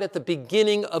aside at the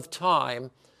beginning of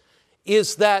time,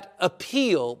 is that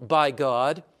appeal by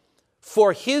God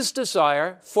for His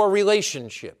desire for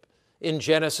relationship. In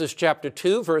Genesis chapter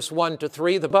 2, verse 1 to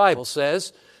 3, the Bible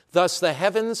says, "Thus the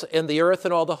heavens and the earth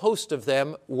and all the host of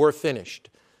them were finished.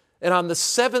 And on the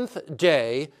seventh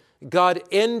day, God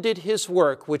ended His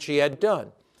work which He had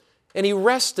done. And He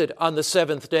rested on the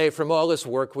seventh day from all His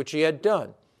work which He had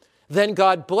done. Then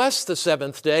God blessed the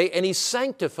seventh day, and He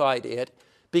sanctified it,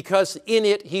 because in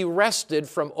it He rested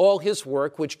from all His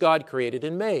work which God created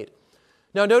and made."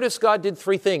 Now notice God did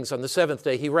three things on the seventh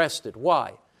day. He rested.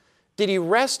 Why? Did He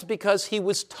rest because He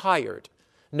was tired?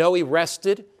 No, He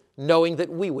rested knowing that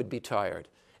we would be tired.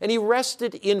 And He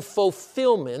rested in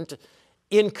fulfillment,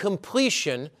 in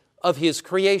completion of His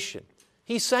creation.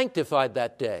 He sanctified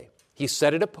that day. He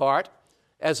set it apart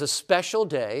as a special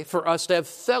day for us to have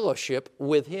fellowship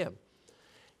with Him.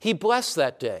 He blessed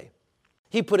that day.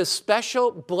 He put a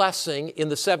special blessing in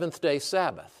the seventh day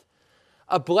Sabbath,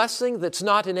 a blessing that's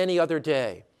not in any other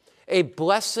day, a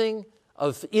blessing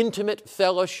of intimate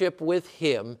fellowship with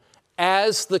Him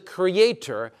as the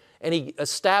Creator, and He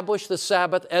established the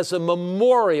Sabbath as a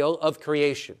memorial of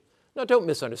creation. Now, don't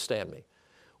misunderstand me.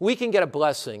 We can get a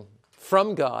blessing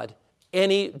from God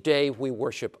any day we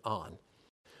worship on.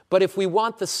 But if we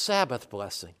want the Sabbath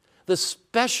blessing, the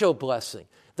special blessing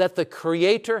that the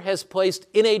Creator has placed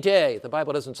in a day, the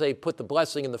Bible doesn't say put the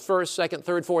blessing in the first, second,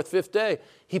 third, fourth, fifth day.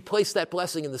 He placed that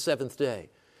blessing in the seventh day.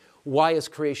 Why is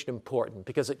creation important?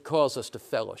 Because it calls us to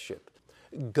fellowship.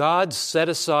 God set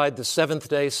aside the seventh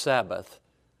day Sabbath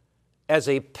as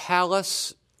a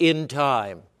palace in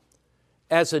time,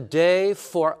 as a day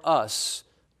for us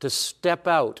to step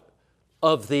out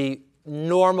of the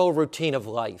normal routine of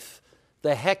life,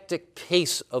 the hectic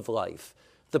pace of life,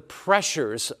 the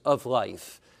pressures of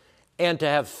life, and to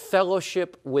have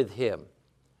fellowship with Him.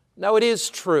 Now, it is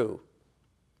true,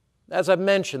 as I've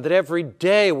mentioned, that every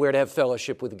day we're to have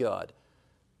fellowship with God.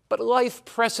 But life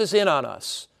presses in on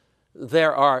us.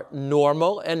 There are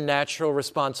normal and natural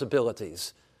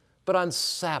responsibilities. But on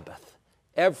Sabbath,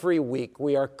 every week.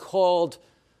 We are called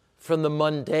from the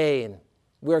mundane.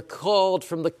 We're called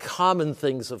from the common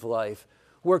things of life.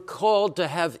 We're called to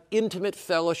have intimate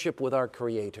fellowship with our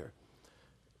Creator.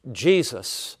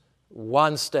 Jesus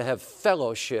wants to have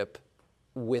fellowship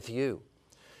with you.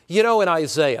 You know, in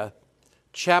Isaiah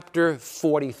chapter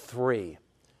 43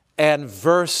 and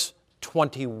verse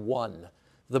 21,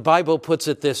 the Bible puts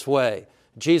it this way.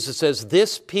 Jesus says,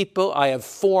 "This people I have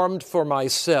formed for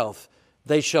myself,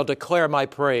 they shall declare my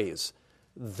praise."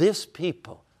 This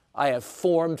people I have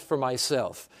formed for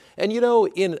myself. And you know,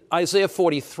 in Isaiah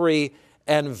 43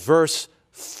 and verse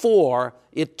 4,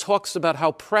 it talks about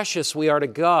how precious we are to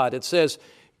God. It says,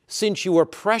 "Since you are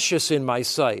precious in my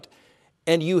sight,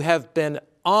 and you have been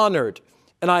honored,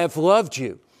 and I have loved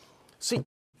you." See,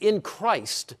 in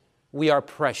Christ, we are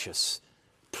precious.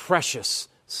 Precious.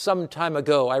 Some time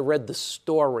ago, I read the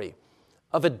story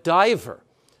of a diver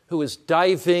who was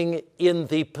diving in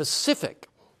the Pacific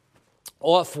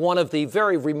off one of the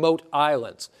very remote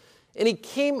islands. And he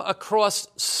came across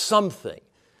something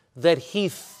that he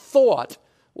thought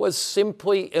was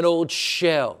simply an old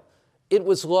shell. It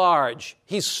was large.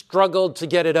 He struggled to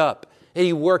get it up. And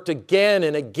he worked again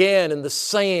and again in the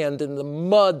sand and the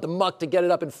mud, the muck to get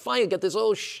it up. And finally got this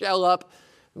old shell up,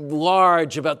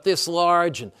 large, about this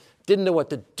large, and didn't know what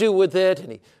to do with it.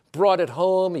 And he brought it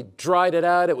home. He dried it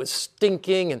out. It was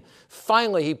stinking. And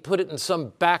finally he put it in some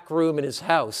back room in his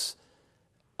house.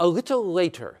 A little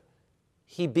later,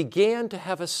 he began to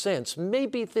have a sense,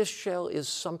 maybe this shell is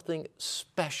something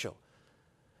special.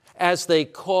 As they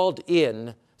called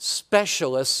in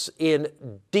specialists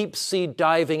in deep-sea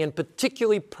diving, and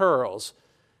particularly pearls,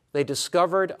 they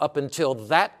discovered up until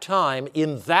that time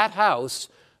in that house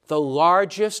the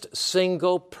largest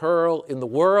single pearl in the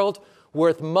world,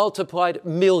 worth multiplied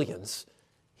millions.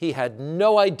 He had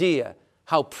no idea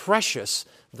how precious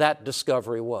that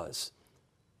discovery was.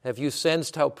 Have you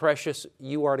sensed how precious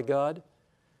you are to God?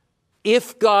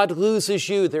 If God loses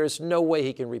you, there's no way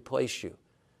he can replace you.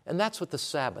 And that's what the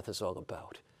Sabbath is all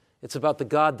about. It's about the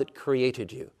God that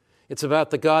created you. It's about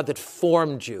the God that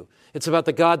formed you. It's about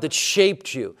the God that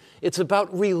shaped you. It's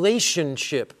about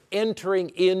relationship, entering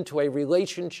into a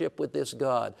relationship with this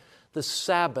God. The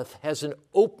Sabbath has an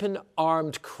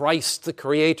open-armed Christ, the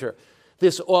Creator,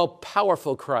 this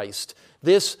all-powerful Christ,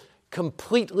 this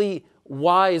completely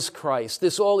wise Christ,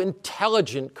 this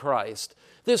all-intelligent Christ,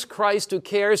 this Christ who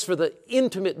cares for the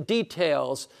intimate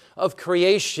details of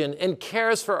creation and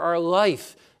cares for our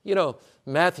life. You know,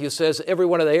 Matthew says every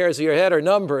one of the hairs of your head are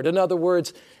numbered. In other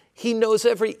words, he knows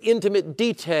every intimate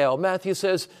detail. Matthew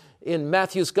says in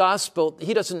Matthew's gospel,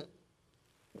 he doesn't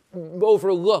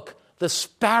overlook the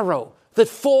sparrow that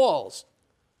falls.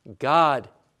 God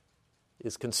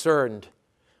is concerned.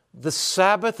 The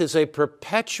Sabbath is a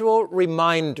perpetual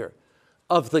reminder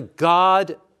of the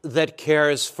God that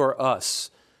cares for us.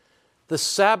 The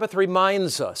Sabbath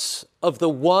reminds us of the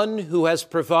one who has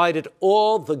provided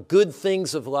all the good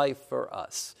things of life for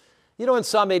us. You know, in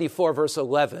Psalm 84, verse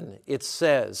 11, it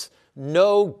says,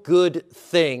 "No good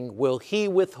thing will he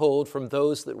withhold from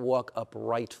those that walk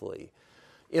uprightly."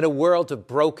 In a world of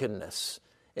brokenness,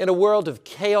 in a world of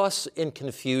chaos and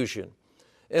confusion,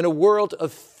 in a world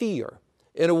of fear,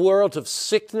 in a world of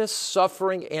sickness,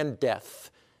 suffering, and death,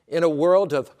 in a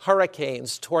world of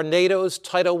hurricanes, tornadoes,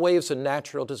 tidal waves, and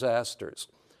natural disasters,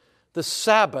 the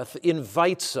Sabbath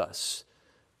invites us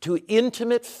to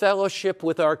intimate fellowship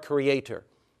with our Creator,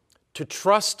 to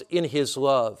trust in His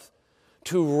love,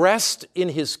 to rest in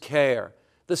His care.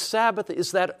 The Sabbath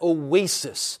is that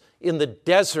oasis in the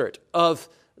desert of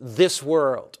this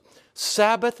world.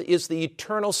 Sabbath is the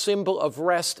eternal symbol of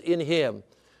rest in Him.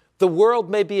 The world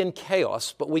may be in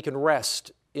chaos, but we can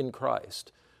rest in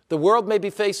Christ. The world may be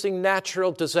facing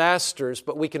natural disasters,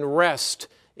 but we can rest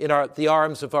in the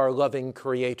arms of our loving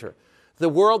Creator. The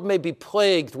world may be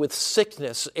plagued with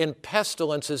sickness and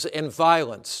pestilences and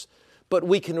violence, but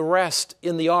we can rest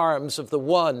in the arms of the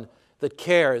one that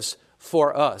cares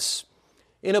for us.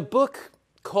 In a book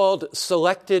called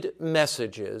Selected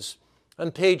Messages,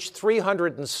 on page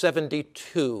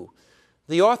 372,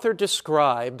 the author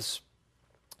describes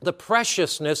the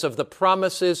preciousness of the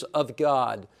promises of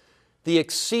God, the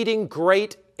exceeding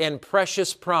great and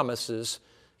precious promises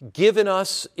given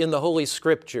us in the Holy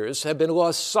Scriptures have been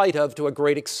lost sight of to a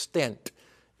great extent.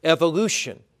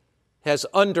 Evolution has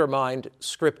undermined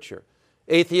Scripture.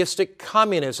 Atheistic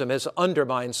communism has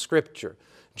undermined Scripture,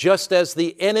 just as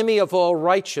the enemy of all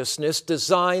righteousness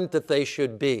designed that they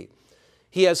should be.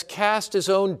 He has cast his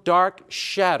own dark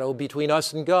shadow between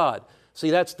us and God.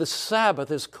 See, that's the Sabbath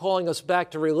is calling us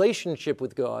back to relationship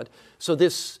with God, so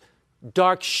this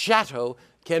dark shadow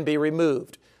can be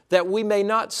removed. that we may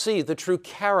not see the true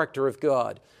character of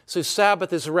God. So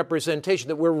Sabbath is a representation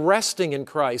that we're resting in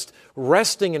Christ,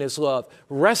 resting in His love,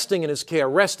 resting in His care,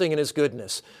 resting in His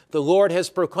goodness. The Lord has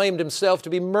proclaimed Himself to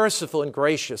be merciful and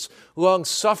gracious,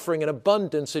 long-suffering and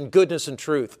abundance in goodness and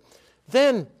truth.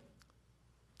 Then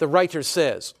the writer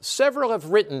says, several have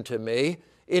written to me,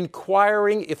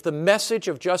 inquiring if the message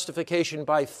of justification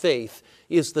by faith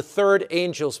is the third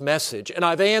angel's message. And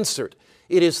I've answered,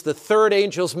 it is the third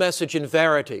angel's message in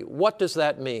verity. What does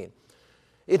that mean?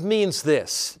 It means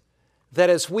this, that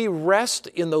as we rest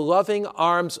in the loving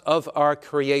arms of our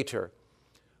Creator,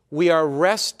 we are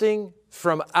resting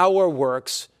from our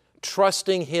works,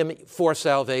 trusting Him for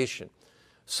salvation.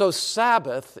 So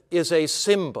Sabbath is a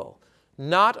symbol,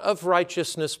 not of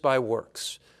righteousness by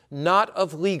works, not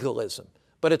of legalism,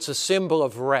 but it's a symbol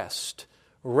of rest,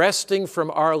 resting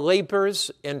from our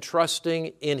labors and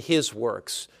trusting in His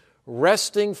works,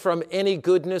 resting from any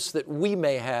goodness that we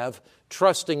may have,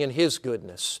 trusting in His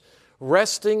goodness,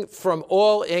 resting from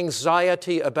all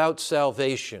anxiety about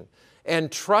salvation,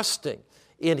 and trusting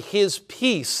in His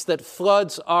peace that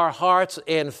floods our hearts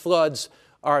and floods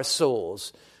our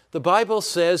souls. The Bible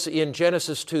says in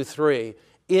Genesis 2:3,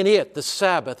 in it, the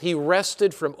Sabbath, He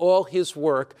rested from all His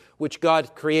work which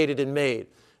God created and made.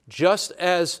 Just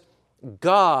as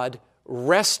God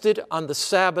rested on the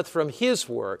Sabbath from His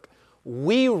work,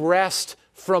 we rest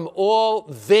from all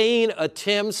vain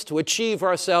attempts to achieve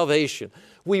our salvation.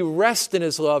 We rest in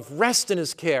His love, rest in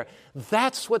His care.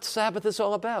 That's what Sabbath is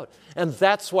all about. And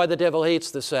that's why the devil hates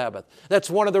the Sabbath. That's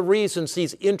one of the reasons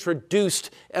he's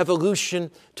introduced evolution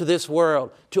to this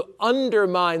world, to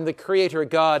undermine the Creator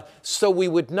God so we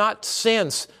would not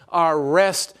sense our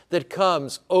rest that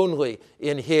comes only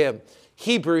in Him.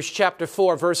 Hebrews chapter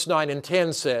 4, verse 9 and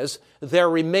 10 says, there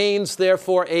remains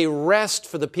therefore a rest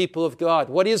for the people of God.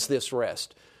 What is this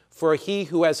rest? For he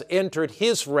who has entered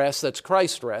his rest, that's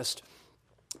Christ's rest,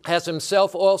 has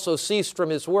himself also ceased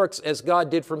from his works as God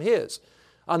did from his.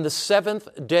 On the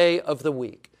seventh day of the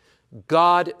week,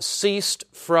 God ceased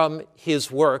from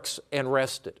His works and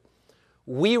rested.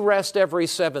 We rest every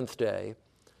seventh day,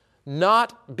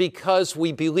 not because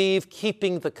we believe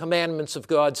keeping the commandments of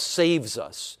God saves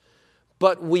us,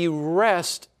 but we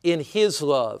rest in His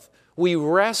love. We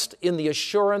rest in the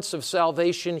assurance of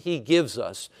salvation He gives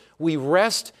us. We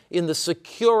rest in the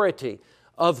security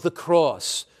of the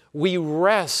cross. We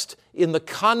rest in the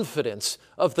confidence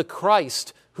of the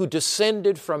Christ who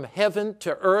descended from heaven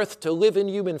to earth to live in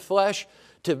human flesh,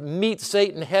 to meet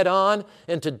Satan head on,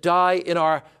 and to die in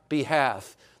our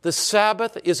behalf. The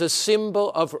Sabbath is a symbol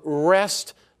of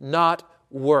rest, not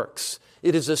works.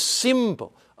 It is a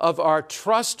symbol of our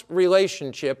trust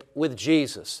relationship with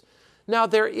Jesus. Now,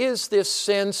 there is this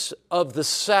sense of the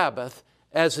Sabbath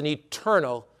as an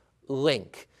eternal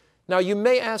link. Now, you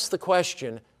may ask the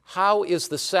question, how is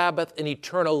the Sabbath an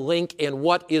eternal link, and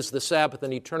what is the Sabbath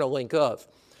an eternal link of?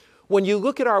 When you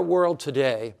look at our world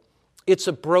today, it's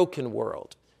a broken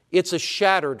world. It's a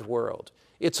shattered world.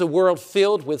 It's a world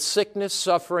filled with sickness,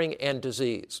 suffering, and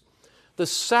disease. The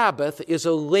Sabbath is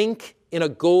a link in a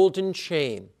golden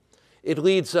chain. It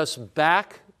leads us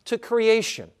back to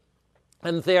creation.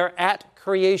 And there at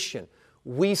creation,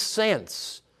 we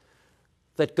sense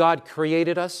that God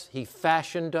created us. He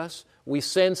fashioned us. We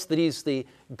sense that He's the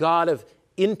God of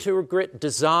integrate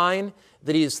design,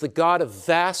 that He is the God of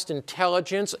vast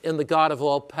intelligence and the God of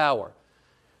all power.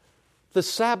 The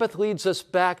Sabbath leads us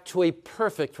back to a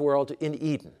perfect world in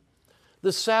Eden.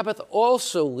 The Sabbath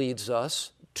also leads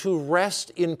us to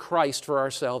rest in Christ for our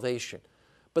salvation.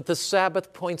 But the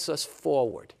Sabbath points us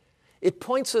forward. It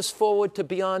points us forward to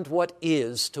beyond what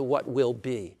is to what will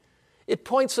be. It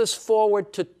points us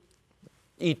forward to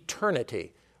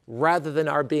eternity rather than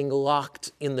our being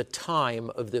locked in the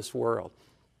time of this world.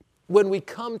 When we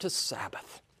come to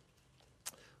Sabbath,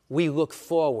 we look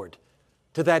forward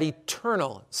to that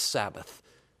eternal Sabbath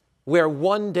where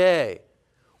one day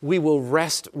we will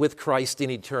rest with Christ in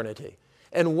eternity.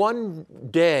 And one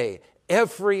day,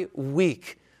 every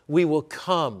week, we will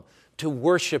come to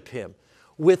worship Him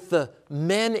with the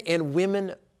men and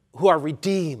women who are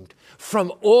redeemed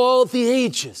from all the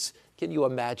ages. Can you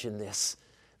imagine this?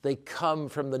 They come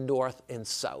from the north and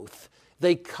south.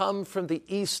 They come from the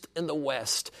east and the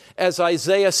west. As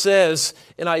Isaiah says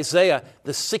in Isaiah,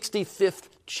 the 65th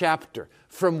chapter,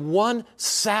 from one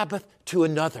Sabbath to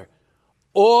another,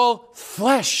 all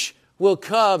flesh will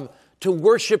come to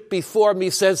worship before me,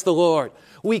 says the Lord.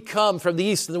 We come from the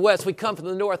east and the west. We come from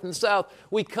the north and the south.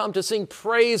 We come to sing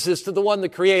praises to the one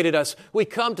that created us. We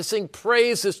come to sing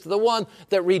praises to the one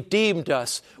that redeemed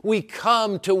us. We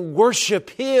come to worship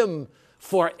Him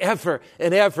forever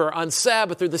and ever on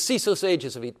Sabbath through the ceaseless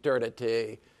ages of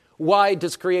eternity. Why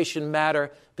does creation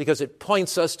matter? Because it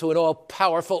points us to an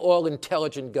all-powerful,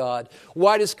 all-intelligent God.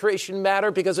 Why does creation matter?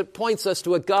 Because it points us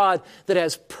to a God that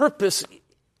has purpose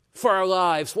for our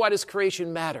lives. Why does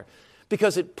creation matter?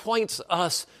 Because it points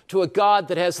us to a God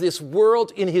that has this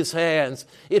world in his hands.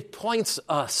 It points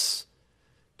us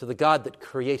to the God that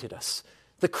created us,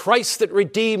 the Christ that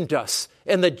redeemed us,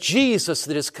 and the Jesus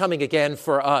that is coming again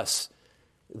for us.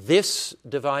 This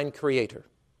divine creator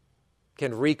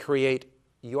can recreate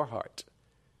your heart.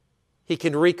 He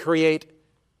can recreate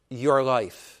your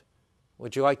life.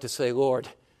 Would you like to say, Lord,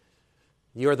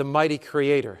 you're the mighty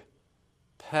creator.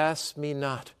 Pass me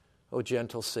not, O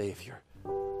gentle Savior.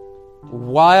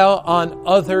 While on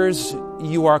others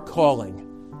you are calling,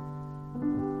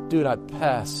 do not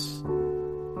pass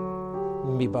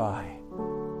me by.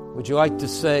 Would you like to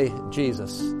say,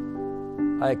 Jesus,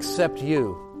 I accept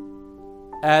you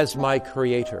as my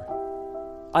creator.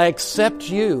 I accept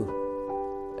you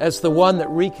as the one that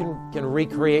can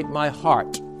recreate my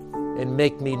heart and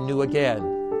make me new again.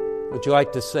 Would you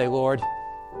like to say, Lord,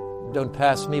 don't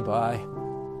pass me by?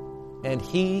 And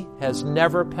he has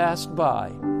never passed by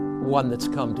one that's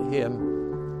come to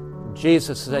him.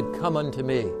 Jesus said, come unto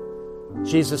me.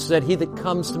 Jesus said, he that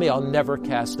comes to me, I'll never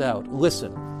cast out.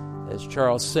 Listen, as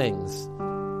Charles sings,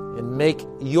 and make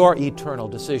your eternal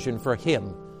decision for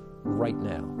him right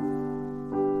now.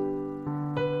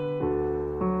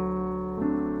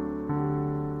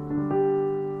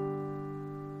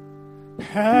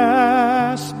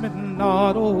 Pass me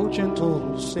not, O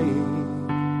gentle Savior,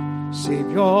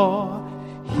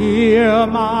 hear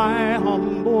my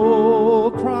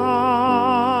humble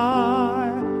cry,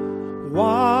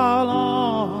 while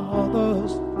on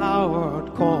others thou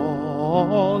art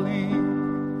calling.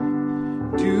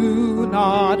 Do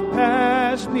not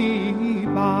pass me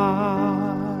by.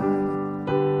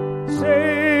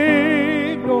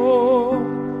 Savior,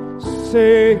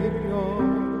 Savior,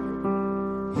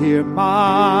 hear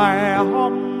my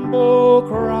humble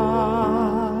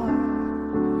cry,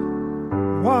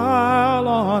 while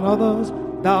on others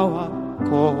thou art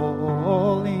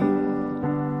calling.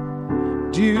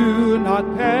 Do not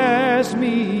pass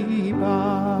me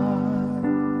by.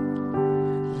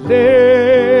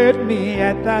 Let me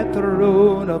at thy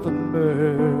throne of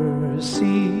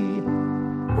mercy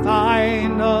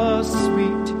find a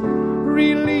sweet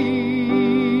relief,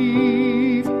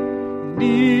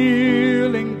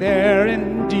 kneeling there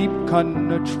in deep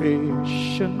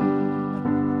contrition.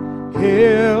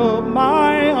 Help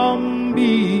my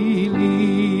unbelief.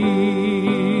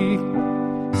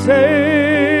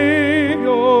 Savior,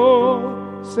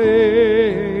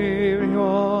 Savior,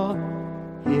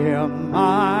 hear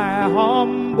my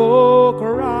humble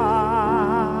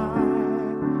cry,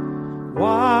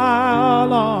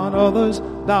 while on others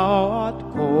thou art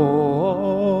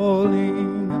calling.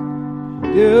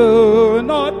 Do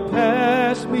not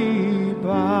pass me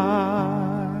by.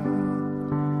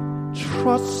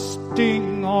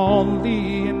 Trusting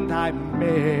only in thy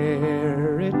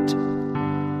merit,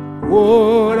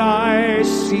 would I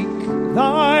seek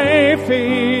thy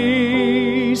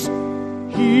face.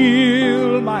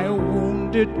 Heal my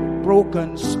wounded,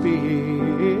 broken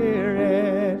spirit.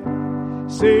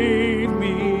 Save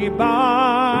me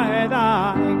by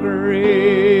thy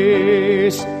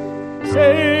grace.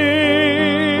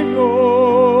 Savior,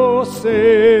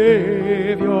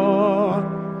 Savior,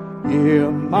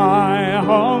 hear my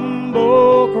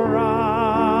humble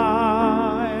cry,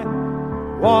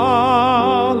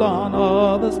 while on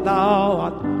others thou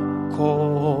art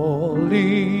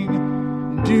calling.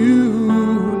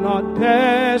 Do not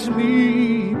pass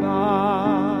me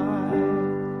by.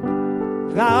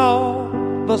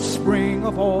 Thou, the spring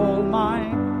of all my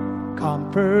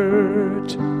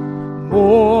comfort,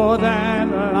 more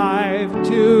than life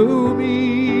to me.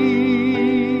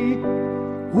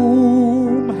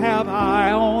 Whom have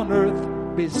I on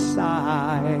earth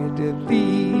beside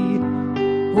thee?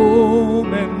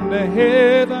 Whom in the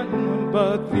heaven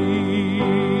but thee?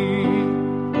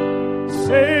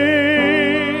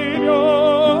 Savior,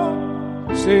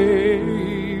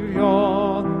 Savior,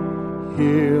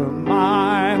 hear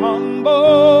my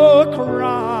humble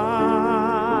cry,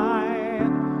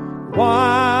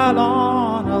 while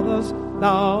on others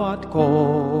thou art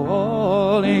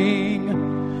calling.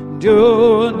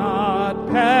 Do not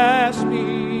pass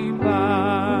me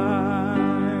by.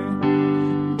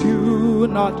 Do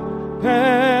not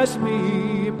pass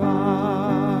me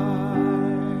by.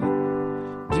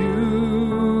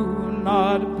 Do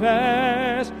not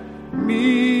pass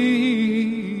me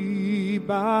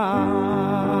by.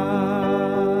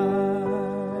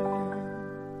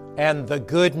 And the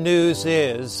good news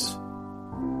is,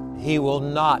 he will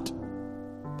not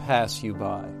pass you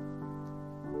by.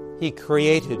 He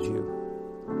created you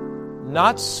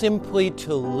not simply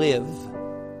to live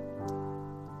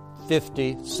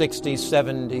 50, 60,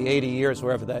 70, 80 years,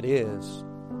 wherever that is.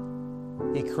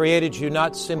 He created you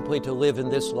not simply to live in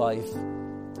this life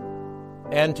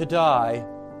and to die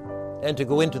and to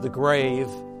go into the grave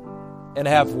and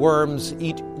have worms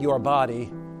eat your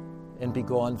body and be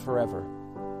gone forever.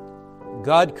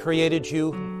 God created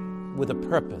you with a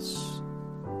purpose,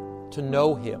 to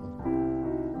know Him,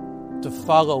 to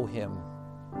follow Him,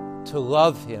 to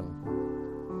love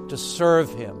Him, to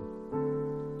serve Him,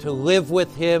 to live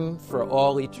with Him for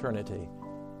all eternity.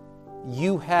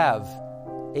 You have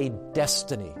a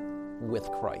destiny with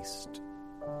Christ.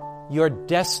 Your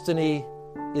destiny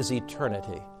is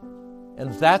eternity.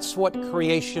 And that's what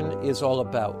creation is all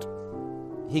about.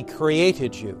 He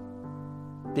created you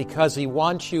because He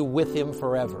wants you with Him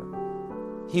forever.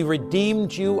 He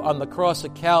redeemed you on the cross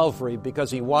of Calvary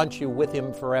because He wants you with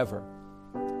Him forever.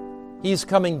 He's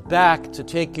coming back to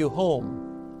take you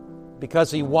home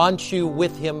because He wants you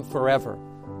with Him forever.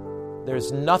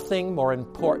 There's nothing more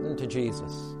important to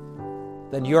Jesus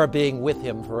than your being with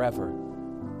Him forever.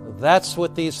 That's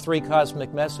what these three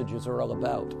cosmic messages are all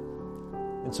about.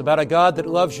 It's about a God that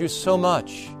loves you so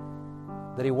much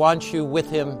that He wants you with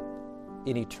Him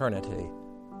in eternity.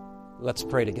 Let's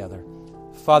pray together.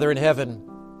 Father in heaven,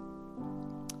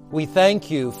 we thank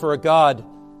You for a God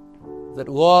that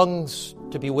longs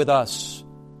to be with us,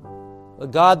 a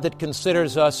God that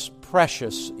considers us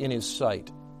precious in His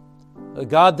sight, a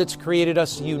God that's created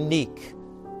us unique,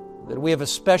 that we have a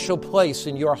special place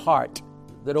in Your heart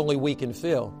that only we can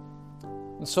fill.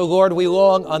 And so, Lord, we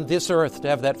long on this earth to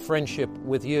have that friendship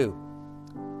with You.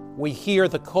 We hear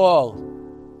the call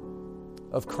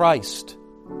of Christ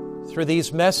through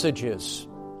these messages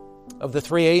of the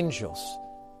three angels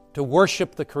to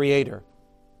worship the Creator.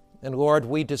 And Lord,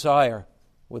 we desire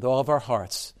with all of our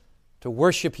hearts to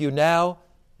worship You now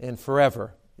and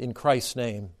forever. In Christ's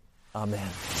name,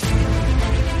 amen.